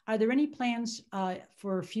 Are there any plans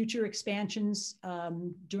for future expansions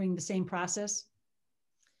during the same process?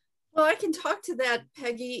 Well, I can talk to that,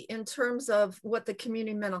 Peggy, in terms of what the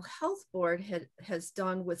Community Mental Health Board has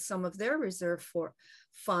done with some of their reserve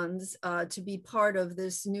funds to be part of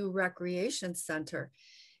this new recreation center.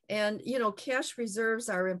 And, cash reserves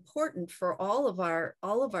are important for all of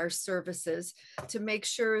our services to make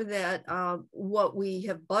sure that what we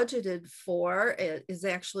have budgeted for is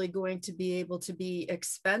actually going to be able to be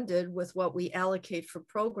expended with what we allocate for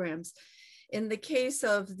programs. In the case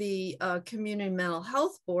of the Community Mental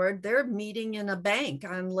Health Board, they're meeting in a bank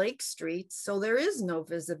on Lake Street, so there is no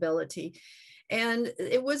visibility. And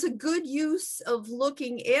it was a good use of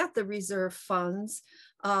looking at the reserve funds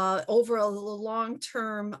over a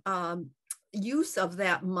long-term use of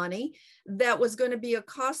that money that was going to be a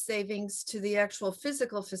cost savings to the actual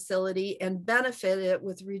physical facility and benefit it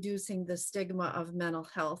with reducing the stigma of mental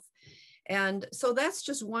health. And so that's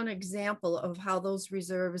just one example of how those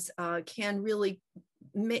reserves can really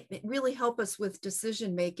help us with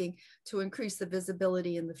decision making to increase the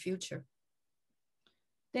visibility in the future.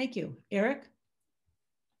 Thank you. Eric?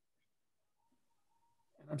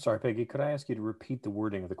 I'm sorry, Peggy, could I ask you to repeat the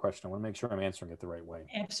wording of the question? I want to make sure I'm answering it the right way.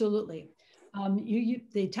 Absolutely.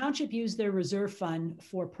 The township used their reserve fund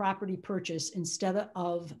for property purchase instead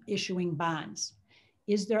of issuing bonds.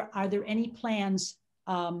 Are there any plans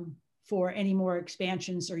for any more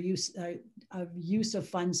expansions or use of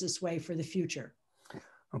funds this way for the future?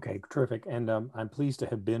 Okay, terrific. And I'm pleased to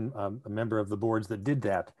have been a member of the boards that did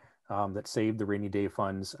that, that saved the rainy day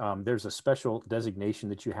funds. There's a special designation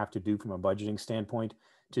that you have to do from a budgeting standpoint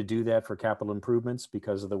to do that for capital improvements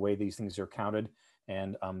because of the way these things are counted.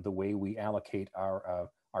 and the way we allocate our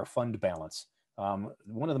fund balance.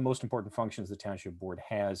 One of the most important functions the Township Board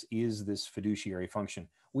has is this fiduciary function.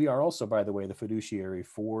 We are also, by the way, the fiduciary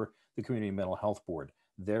for the Community Mental Health Board.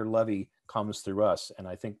 Their levy comes through us, and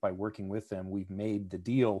I think by working with them, we've made the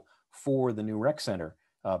deal for the new rec center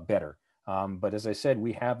better. But as I said,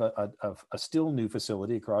 we have a still new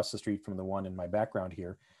facility across the street from the one in my background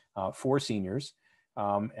here for seniors.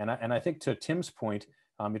 And I think to Tim's point,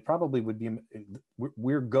 it probably would be,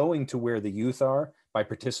 we're going to where the youth are by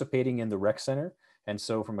participating in the rec center. And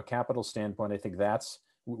so from a capital standpoint, I think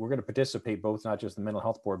we're going to participate both, not just the mental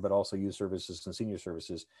health board, but also youth services and senior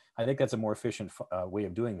services. I think that's a more efficient way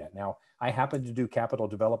of doing that. Now, I happen to do capital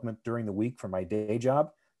development during the week for my day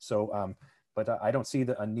job. So, but I don't see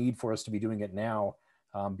a need for us to be doing it now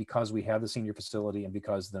because we have the senior facility and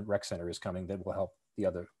because the rec center is coming that will help the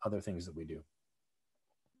other things that we do.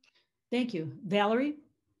 Thank you. Valerie?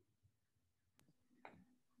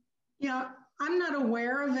 Yeah, I'm not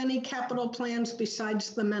aware of any capital plans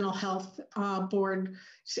besides the mental health board's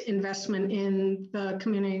investment in the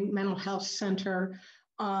community mental health center.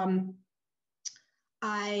 I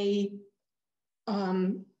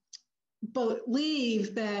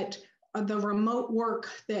believe that the remote work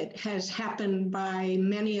that has happened by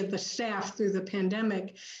many of the staff through the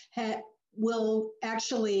pandemic will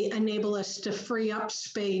actually enable us to free up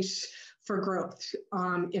space for growth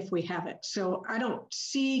if we have it. So I don't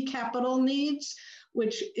see capital needs,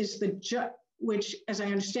 which is which, as I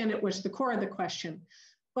understand it, was the core of the question.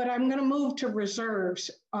 But I'm going to move to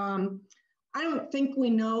reserves. I don't think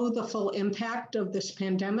we know the full impact of this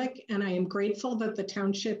pandemic, and I am grateful that the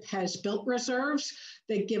township has built reserves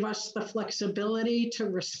that give us the flexibility to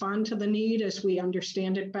respond to the need as we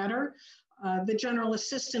understand it better. The General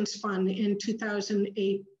Assistance Fund in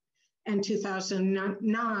 2008 and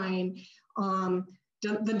 2009,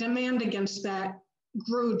 the demand against that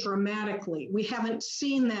grew dramatically. We haven't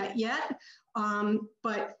seen that yet,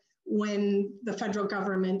 but when the federal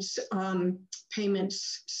government's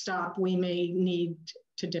payments stop, we may need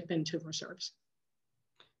to dip into reserves.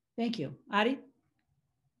 Thank you. Adi?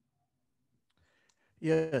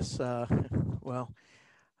 Yes, well,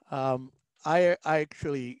 I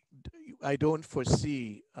don't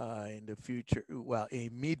foresee in the future, well,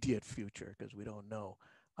 immediate future, because we don't know,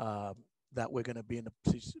 that we're going to be in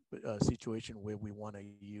a situation where we want to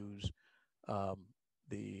use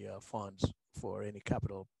the funds for any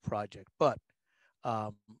capital project. But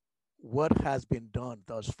what has been done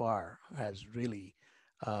thus far has really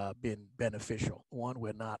been beneficial. One,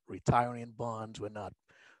 we're not retiring bonds, we're not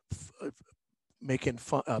making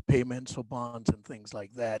payments for bonds and things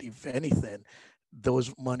like that. If anything,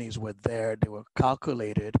 those monies were there, they were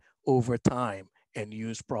calculated over time and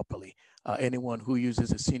used properly. Anyone who uses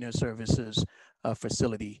the senior services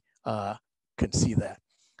facility can see that.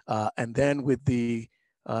 And then with the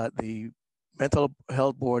mental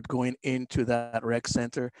health board going into that rec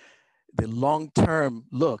center, the long-term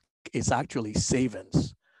look is actually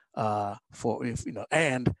savings and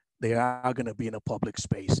they are going to be in a public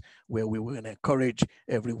space where we will encourage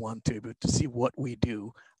everyone to see what we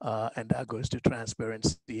do, and that goes to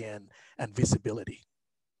transparency and visibility.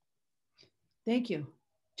 Thank you.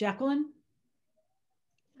 Jacqueline?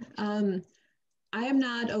 I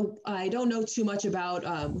don't know too much about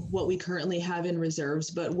what we currently have in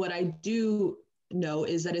reserves, but what I do know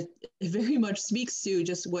is that it very much speaks to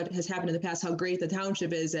just what has happened in the past, how great the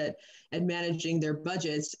township is at managing their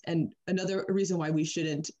budgets. And another reason why we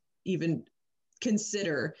shouldn't even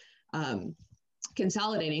consider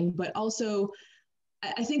consolidating, but also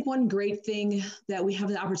I think one great thing that we have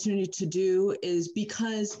the opportunity to do is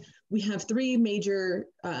because we have three major,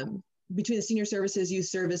 between the senior services, youth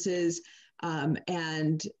services,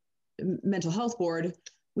 and mental health board,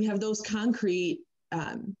 we have those concrete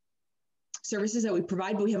services that we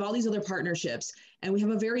provide, but we have all these other partnerships, and we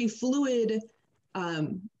have a very fluid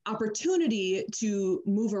opportunity to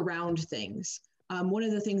move around things. One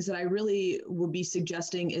of the things that I really would be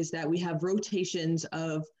suggesting is that we have rotations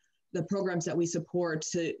of the programs that we support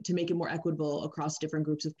to make it more equitable across different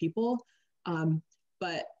groups of people.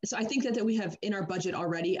 But so I think that we have in our budget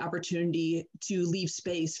already opportunity to leave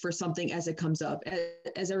space for something as it comes up.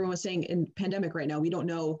 As everyone was saying, in pandemic right now, we don't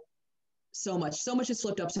know so much. So much is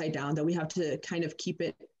flipped upside down that we have to kind of keep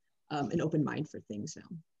it an open mind for things now.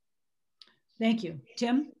 Thank you.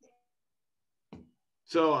 Tim?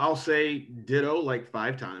 So I'll say ditto like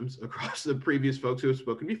 5 times across the previous folks who have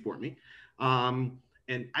spoken before me. And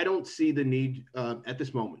I don't see the need at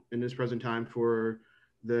this moment in this present time for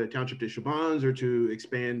the township to issue bonds or to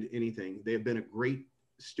expand anything. They have been a great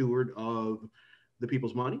steward of the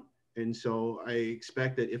people's money. And so I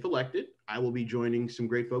expect that if elected, I will be joining some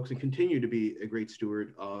great folks and continue to be a great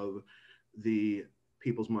steward of the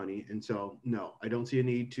people's money. And so, no, I don't see a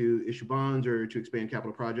need to issue bonds or to expand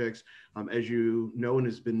capital projects. As you know, and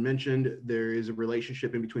has been mentioned, there is a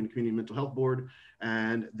relationship in between the Community Mental Health Board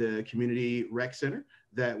and the Community Rec Center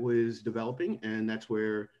that was developing, and that's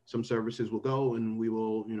where some services will go, and we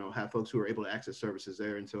will, have folks who are able to access services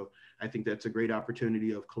there. And so I think that's a great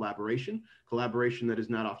opportunity of collaboration that is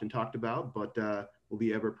not often talked about, but will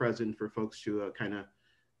be ever present for folks to kind of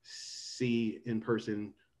see in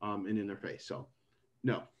person and in their face. So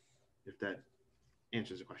no, if that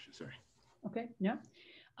answers the question, sorry. Okay, yeah.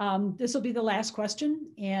 This will be the last question,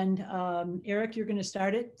 and Eric, you're going to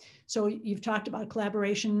start it. So you've talked about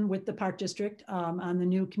collaboration with the Park District on the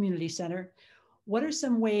new community center. What are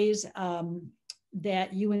some ways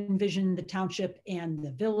that you envision the township and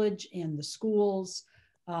the village and the schools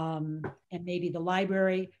and maybe the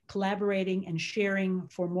library collaborating and sharing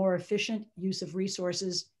for more efficient use of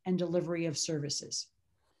resources and delivery of services?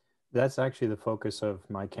 That's actually the focus of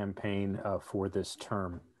my campaign for this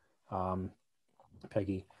term,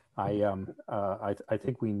 Peggy. I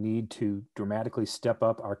think we need to dramatically step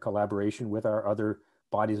up our collaboration with our other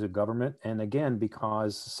bodies of government. And again,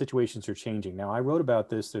 because situations are changing. Now, I wrote about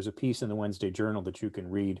this. There's a piece in the Wednesday Journal that you can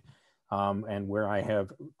read, and where I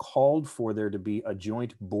have called for there to be a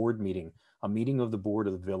joint board meeting, a meeting of the board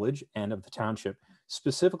of the village and of the township,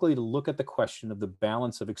 specifically to look at the question of the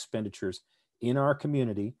balance of expenditures in our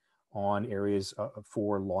community on areas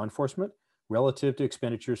for law enforcement relative to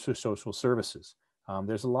expenditures for social services.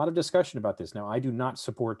 There's a lot of discussion about this. Now, I do not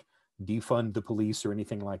support defund the police or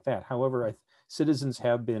anything like that. However, citizens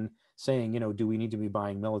have been saying, do we need to be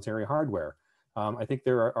buying military hardware? I think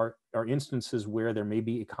there are instances where there may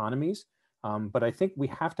be economies, but I think we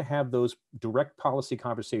have to have those direct policy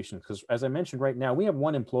conversations because, as I mentioned, right now we have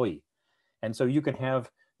one employee. And so you can have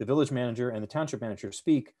the village manager and the township manager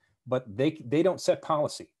speak, but they don't set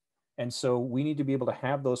policy. And so we need to be able to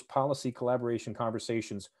have those policy collaboration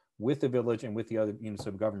conversations with the village and with the other units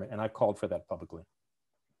of government. And I've called for that publicly.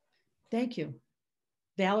 Thank you.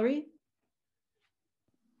 Valerie?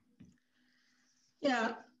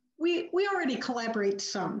 Yeah, we already collaborate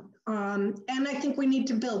some. And I think we need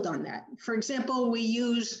to build on that. For example, we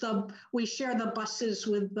share the buses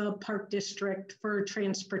with the Park District for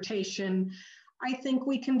transportation. I think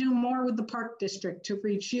we can do more with the Park District to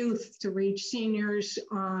reach youth, to reach seniors.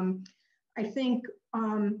 I think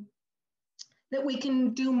that we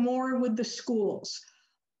can do more with the schools.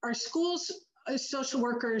 Our schools, social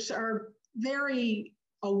workers are very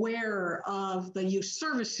aware of the youth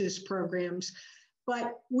services programs,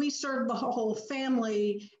 but we serve the whole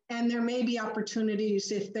family, and there may be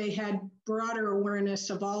opportunities if they had broader awareness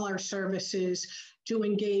of all our services to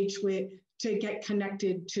engage with, to get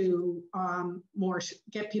connected to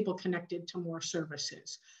get people connected to more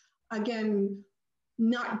services. Again,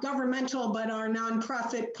 not governmental, but our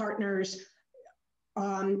nonprofit partners,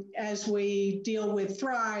 as we deal with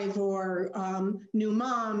Thrive or New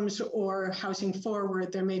Moms or Housing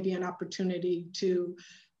Forward, there may be an opportunity to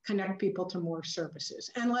connect people to more services.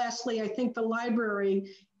 And lastly, I think the library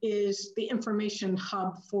is the information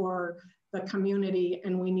hub for the community,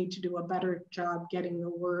 and we need to do a better job getting the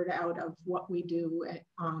word out of what we do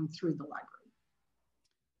through the library.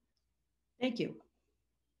 Thank you.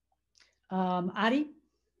 Adi?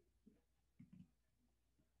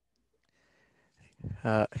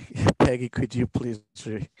 Peggy, could you please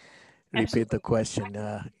repeat the question?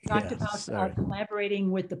 Talked about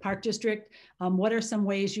collaborating with the Park District. What are some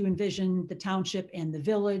ways you envision the township and the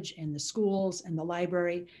village and the schools and the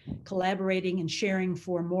library collaborating and sharing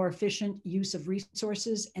for more efficient use of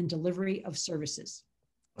resources and delivery of services?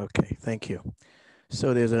 Okay, thank you.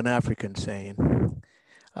 So there's an African saying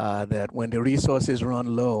that when the resources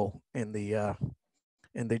run low in the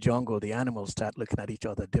jungle, the animals start looking at each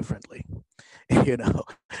other differently.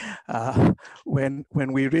 When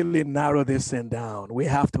we really narrow this thing down, we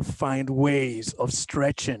have to find ways of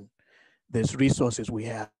stretching these resources we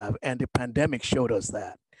have, and the pandemic showed us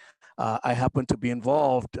that. I happen to be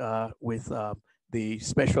involved with the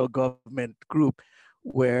special government group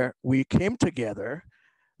where we came together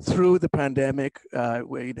through the pandemic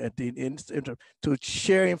to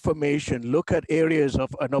share information, look at areas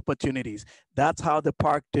of opportunities. That's how the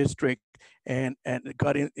Park District and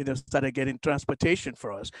got in, started getting transportation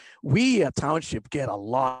for us. We at Township get a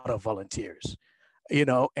lot of volunteers,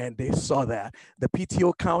 and they saw that. The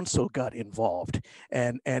PTO Council got involved.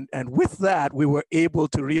 And with that, we were able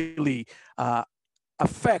to really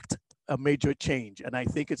affect a major change. And I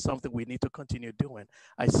think it's something we need to continue doing.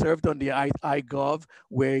 I served on the iGov,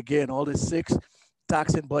 where again, all the 6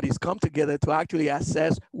 taxing bodies come together to actually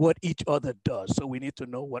assess what each other does. So we need to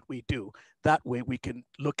know what we do. That way we can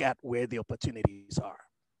look at where the opportunities are.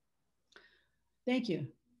 Thank you.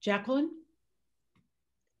 Jacqueline?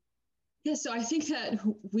 Yeah, so I think that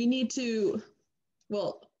we need to,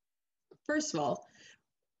 well, first of all,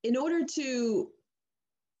 in order to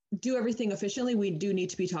do everything efficiently, we do need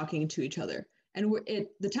to be talking to each other. And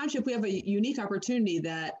the township, we have a unique opportunity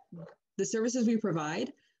that the services we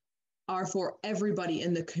provide are for everybody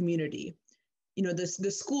in the community. You know,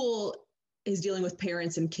 the school is dealing with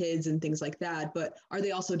parents and kids and things like that, but are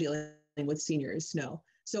they also dealing with seniors? No.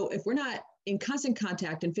 So if we're not in constant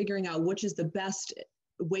contact and figuring out which is the best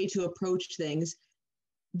way to approach things,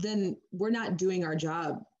 then we're not doing our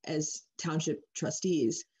job as township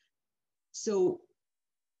trustees. So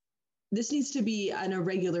this needs to be on a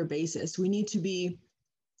regular basis. We need to be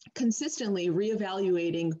consistently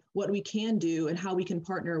reevaluating what we can do and how we can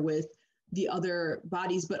partner with the other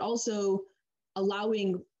bodies, but also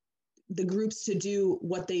allowing the groups to do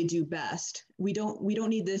what they do best. We don't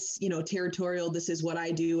need this, you know, territorial, this is what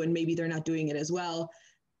I do, and maybe they're not doing it as well.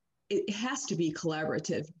 It has to be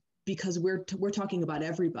collaborative because we're talking about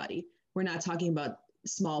everybody. We're not talking about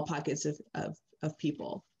small pockets of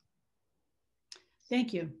people.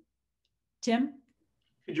 Thank you. Tim?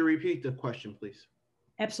 Could you repeat the question, please?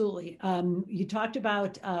 Absolutely. You talked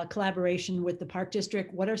about collaboration with the Park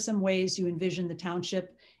District. What are some ways you envision the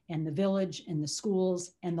township and the village and the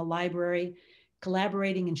schools and the library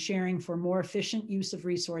collaborating and sharing for more efficient use of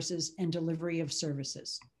resources and delivery of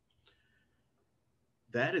services?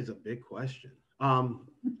 That is a big question.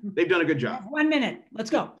 They've done a good job. 1 minute, let's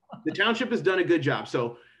go. The township has done a good job.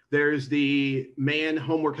 So there's the MAN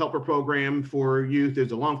homework helper program for youth.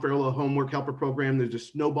 There's a Longfellow homework helper program. There's a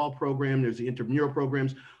snowball program. There's the intramural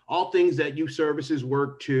programs, all things that youth services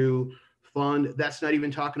work to fund. That's not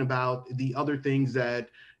even talking about the other things that,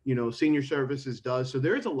 you know, senior services does. So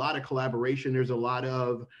there's a lot of collaboration. There's a lot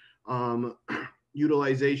of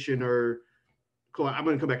utilization, or I'm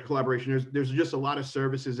going to come back to collaboration. There's just a lot of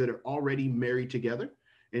services that are already married together.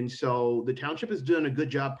 And so the township has done a good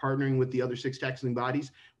job partnering with the other 6 taxing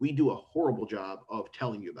bodies. We do a horrible job of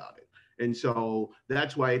telling you about it. And so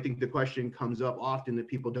that's why I think the question comes up often, that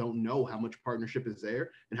people don't know how much partnership is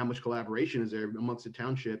there and how much collaboration is there amongst the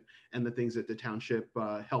township and the things that the township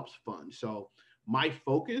helps fund. So my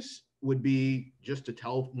focus would be just to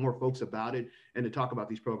tell more folks about it and to talk about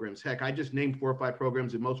these programs. Heck, I just named 4 or 5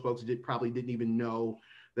 programs that most folks probably didn't even know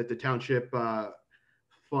that the township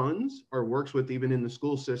funds or works with, even in the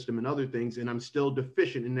school system and other things. And I'm still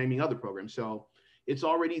deficient in naming other programs. So it's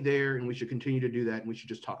already there, and we should continue to do that, and we should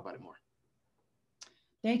just talk about it more.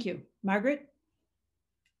 Thank you. Margaret?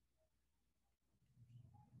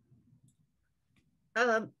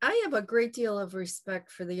 I have a great deal of respect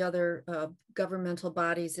for the other governmental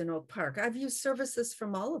bodies in Oak Park. I've used services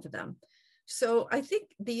from all of them. So I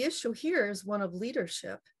think the issue here is one of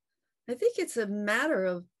leadership. I think it's a matter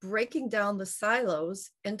of breaking down the silos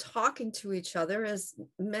and talking to each other, as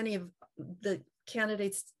many of the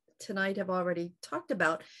candidates tonight have already talked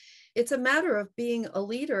about. It's a matter of being a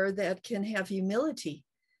leader that can have humility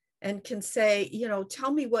and can say, you know,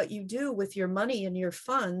 tell me what you do with your money and your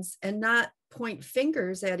funds, and not point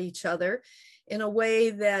fingers at each other in a way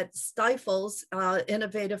that stifles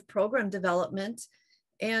innovative program development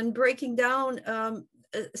and breaking down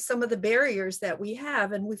some of the barriers that we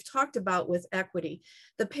have, and we've talked about with equity.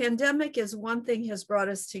 The pandemic is one thing has brought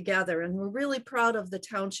us together, and we're really proud of the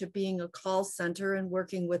township being a call center and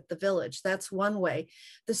working with the village. That's one way.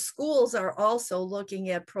 The schools are also looking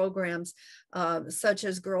at programs such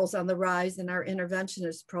as Girls on the Rise and our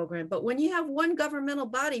interventionist program. But when you have one governmental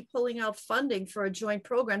body pulling out funding for a joint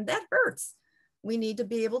program, that hurts. We need to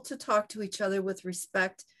be able to talk to each other with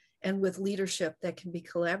respect and with leadership that can be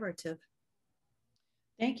collaborative.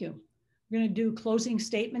 Thank you. We're going to do closing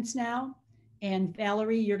statements now. And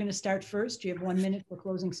Valerie, you're going to start first. You have 1 minute for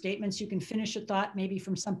closing statements. You can finish a thought maybe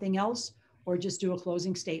from something else, or just do a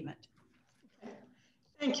closing statement.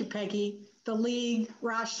 Thank you, Peggy, the League,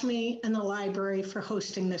 Rashmi, and the library for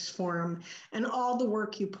hosting this forum, and all the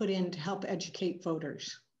work you put in to help educate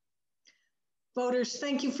voters. Voters,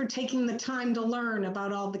 thank you for taking the time to learn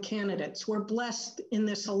about all the candidates. We're blessed in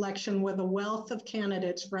this election with a wealth of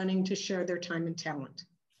candidates running to share their time and talent.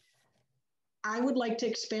 I would like to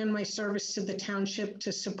expand my service to the township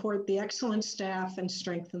to support the excellent staff and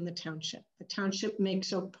strengthen the township. The township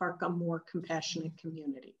makes Oak Park a more compassionate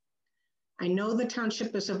community. I know the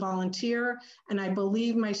township is a volunteer, and I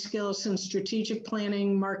believe my skills in strategic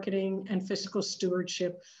planning, marketing, and fiscal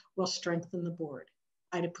stewardship will strengthen the board.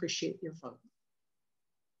 I'd appreciate your vote.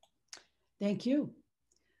 Thank you.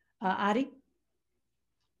 Adi?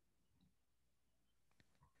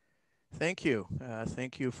 Thank you.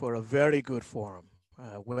 Thank you for a very good forum.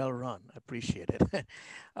 Well run. I appreciate it.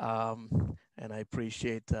 And I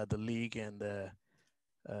appreciate the league and the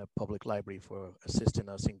public library for assisting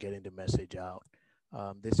us in getting the message out.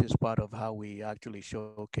 This is part of how we actually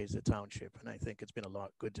showcase the township, and I think it's been a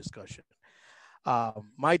lot good discussion.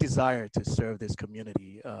 My desire to serve this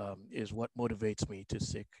community is what motivates me to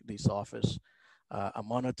seek this office.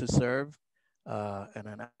 I'm honored to serve,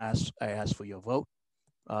 and I ask for your vote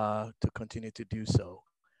to continue to do so.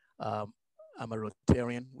 I'm a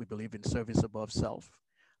Rotarian. We believe in service above self.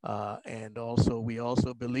 And also, we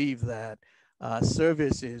also believe that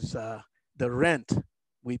service is the rent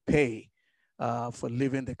we pay for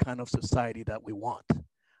living the kind of society that we want.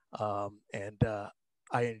 I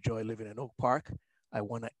enjoy living in Oak Park. I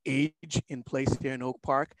want to age in place here in Oak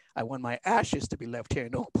Park. I want my ashes to be left here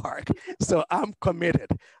in Oak Park. So I'm committed.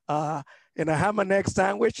 In a ham and egg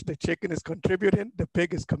sandwich, the chicken is contributing, the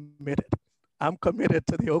pig is committed. I'm committed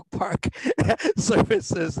to the Oak Park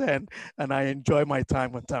services, and I enjoy my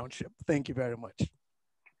time on Township. Thank you very much.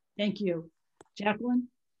 Thank you. Jacqueline?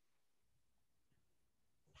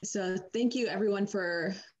 So thank you everyone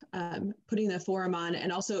for putting the forum on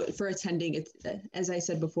and also for attending. It's, as I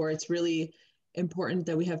said before, it's really important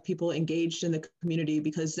that we have people engaged in the community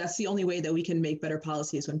because that's the only way that we can make better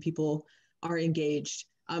policies when people are engaged.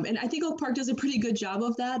 And I think Oak Park does a pretty good job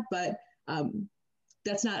of that, but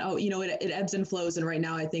that's not, oh, you know, it ebbs and flows. And right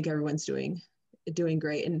now I think everyone's doing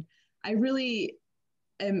great. And I really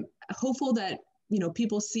am hopeful that, you know,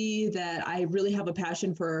 people see that I really have a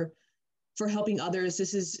passion for helping others.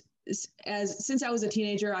 This is, since I was a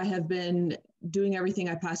teenager, I have been doing everything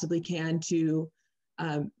I possibly can to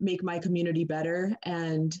make my community better.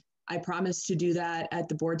 And I promise to do that at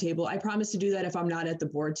the board table. I promise to do that if I'm not at the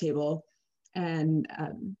board table. And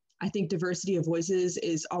I think diversity of voices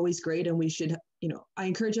is always great. And we should, you know, I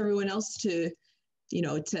encourage everyone else to, you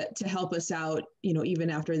know, to help us out, you know, even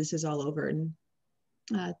after this is all over. And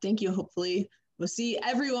thank you. Hopefully we'll see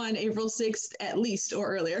everyone April 6th at least or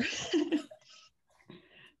earlier.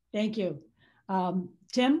 Thank you.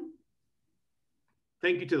 Tim?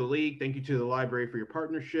 Thank you to the league. Thank you to the library for your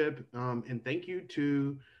partnership. And thank you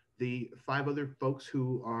to the 5 other folks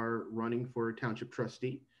who are running for township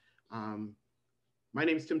trustee. My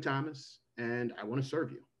name is Tim Thomas, and I want to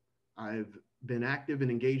serve you. I've been active and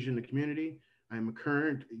engaged in the community. I'm a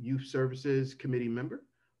current youth services committee member.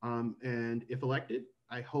 And if elected,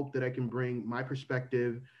 I hope that I can bring my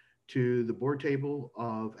perspective to the board table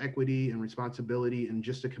of equity and responsibility and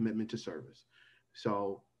just a commitment to service.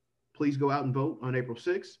 So please go out and vote on April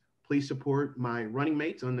 6th. Please support my running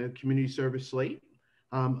mates on the community service slate,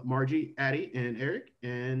 Margie, Addie, and Eric,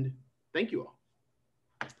 and thank you all.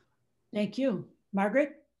 Thank you.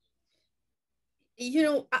 Margaret? You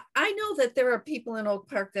know, I know that there are people in Oak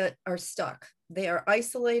Park that are stuck. They are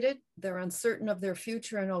isolated. They're uncertain of their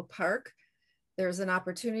future in Oak Park. There's an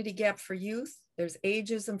opportunity gap for youth. There's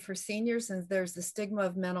ageism for seniors, and there's the stigma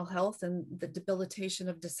of mental health and the debilitation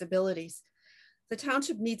of disabilities. The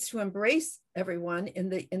township needs to embrace everyone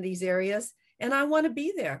in these areas, and I want to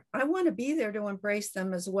be there. I want to be there to embrace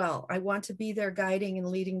them as well. I want to be there guiding and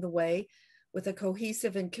leading the way with a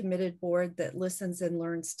cohesive and committed board that listens and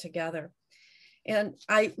learns together. And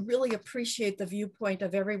I really appreciate the viewpoint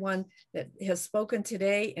of everyone that has spoken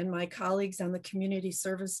today and my colleagues on the Community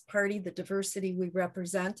Service Party, the diversity we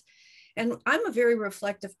represent. And I'm a very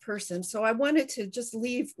reflective person, so I wanted to just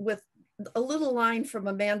leave with a little line from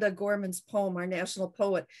Amanda Gorman's poem, our national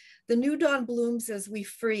poet. The new dawn blooms as we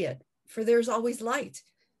free it, for there's always light,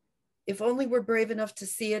 if only we're brave enough to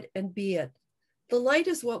see it and be it. The light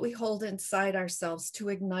is what we hold inside ourselves to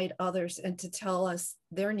ignite others and to tell us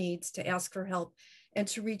their needs, to ask for help, and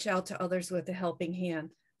to reach out to others with a helping hand.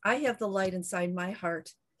 I have the light inside my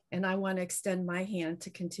heart, and I want to extend my hand to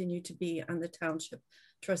continue to be on the Township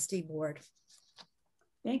Trustee Board.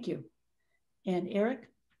 Thank you. And Eric?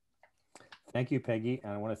 Thank you, Peggy.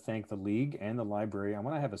 And I want to thank the league and the library. I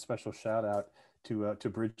want to have a special shout out to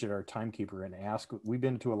Bridget, our timekeeper, and ask, we've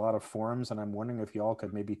been to a lot of forums, and I'm wondering if y'all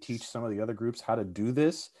could maybe teach some of the other groups how to do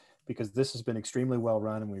this, because this has been extremely well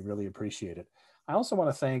run and we really appreciate it. I also want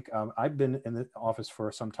to thank, I've been in the office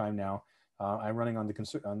for some time now. I'm running on the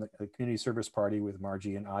Community Service Party with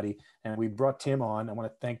Margie and Adi, and we brought Tim on. I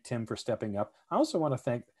want to thank Tim for stepping up. I also want to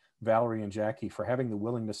thank Valerie and Jackie for having the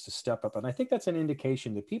willingness to step up. And I think that's an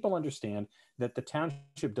indication that people understand that the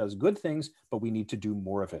township does good things, but we need to do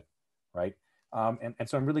more of it, right? And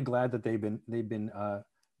so I'm really glad that they've been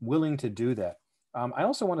willing to do that. I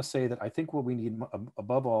also want to say that I think what we need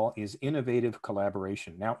above all is innovative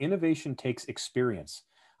collaboration. Now, innovation takes experience.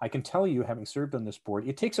 I can tell you, having served on this board,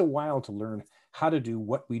 it takes a while to learn how to do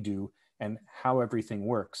what we do and how everything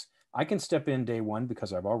works. I can step in day one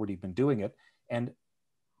because I've already been doing it and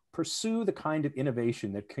pursue the kind of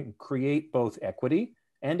innovation that can create both equity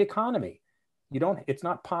and economy. It's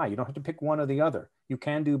not pie. You don't have to pick one or the other. You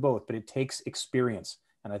can do both, but it takes experience.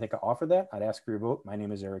 And I think I offer that. I'd ask for your vote. My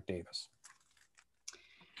name is Eric Davis.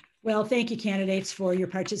 Well, thank you, candidates, for your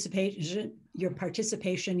participation,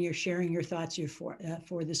 your sharing your thoughts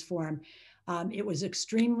for this forum. It was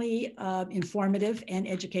extremely informative and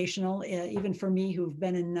educational, even for me, who've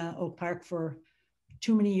been in Oak Park for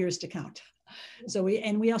too many years to count. So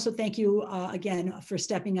we also thank you again for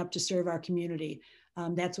stepping up to serve our community.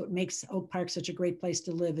 That's what makes Oak Park such a great place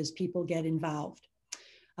to live, is people get involved.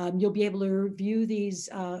 You'll be able to review these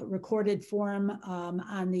recorded forum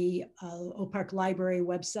on the Oak Park Library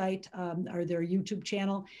website or their YouTube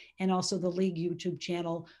channel, and also the League YouTube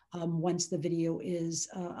channel once the video is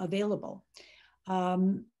available.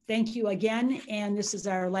 Thank you again, and this is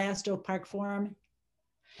our last Oak Park Forum.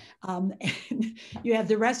 And you have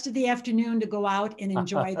the rest of the afternoon to go out and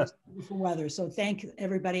enjoy this beautiful weather. So thank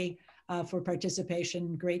everybody for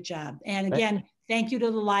participation. Great job. And again, thank you to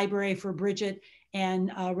the library for Bridget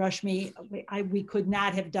and Rashmi. We could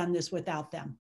not have done this without them.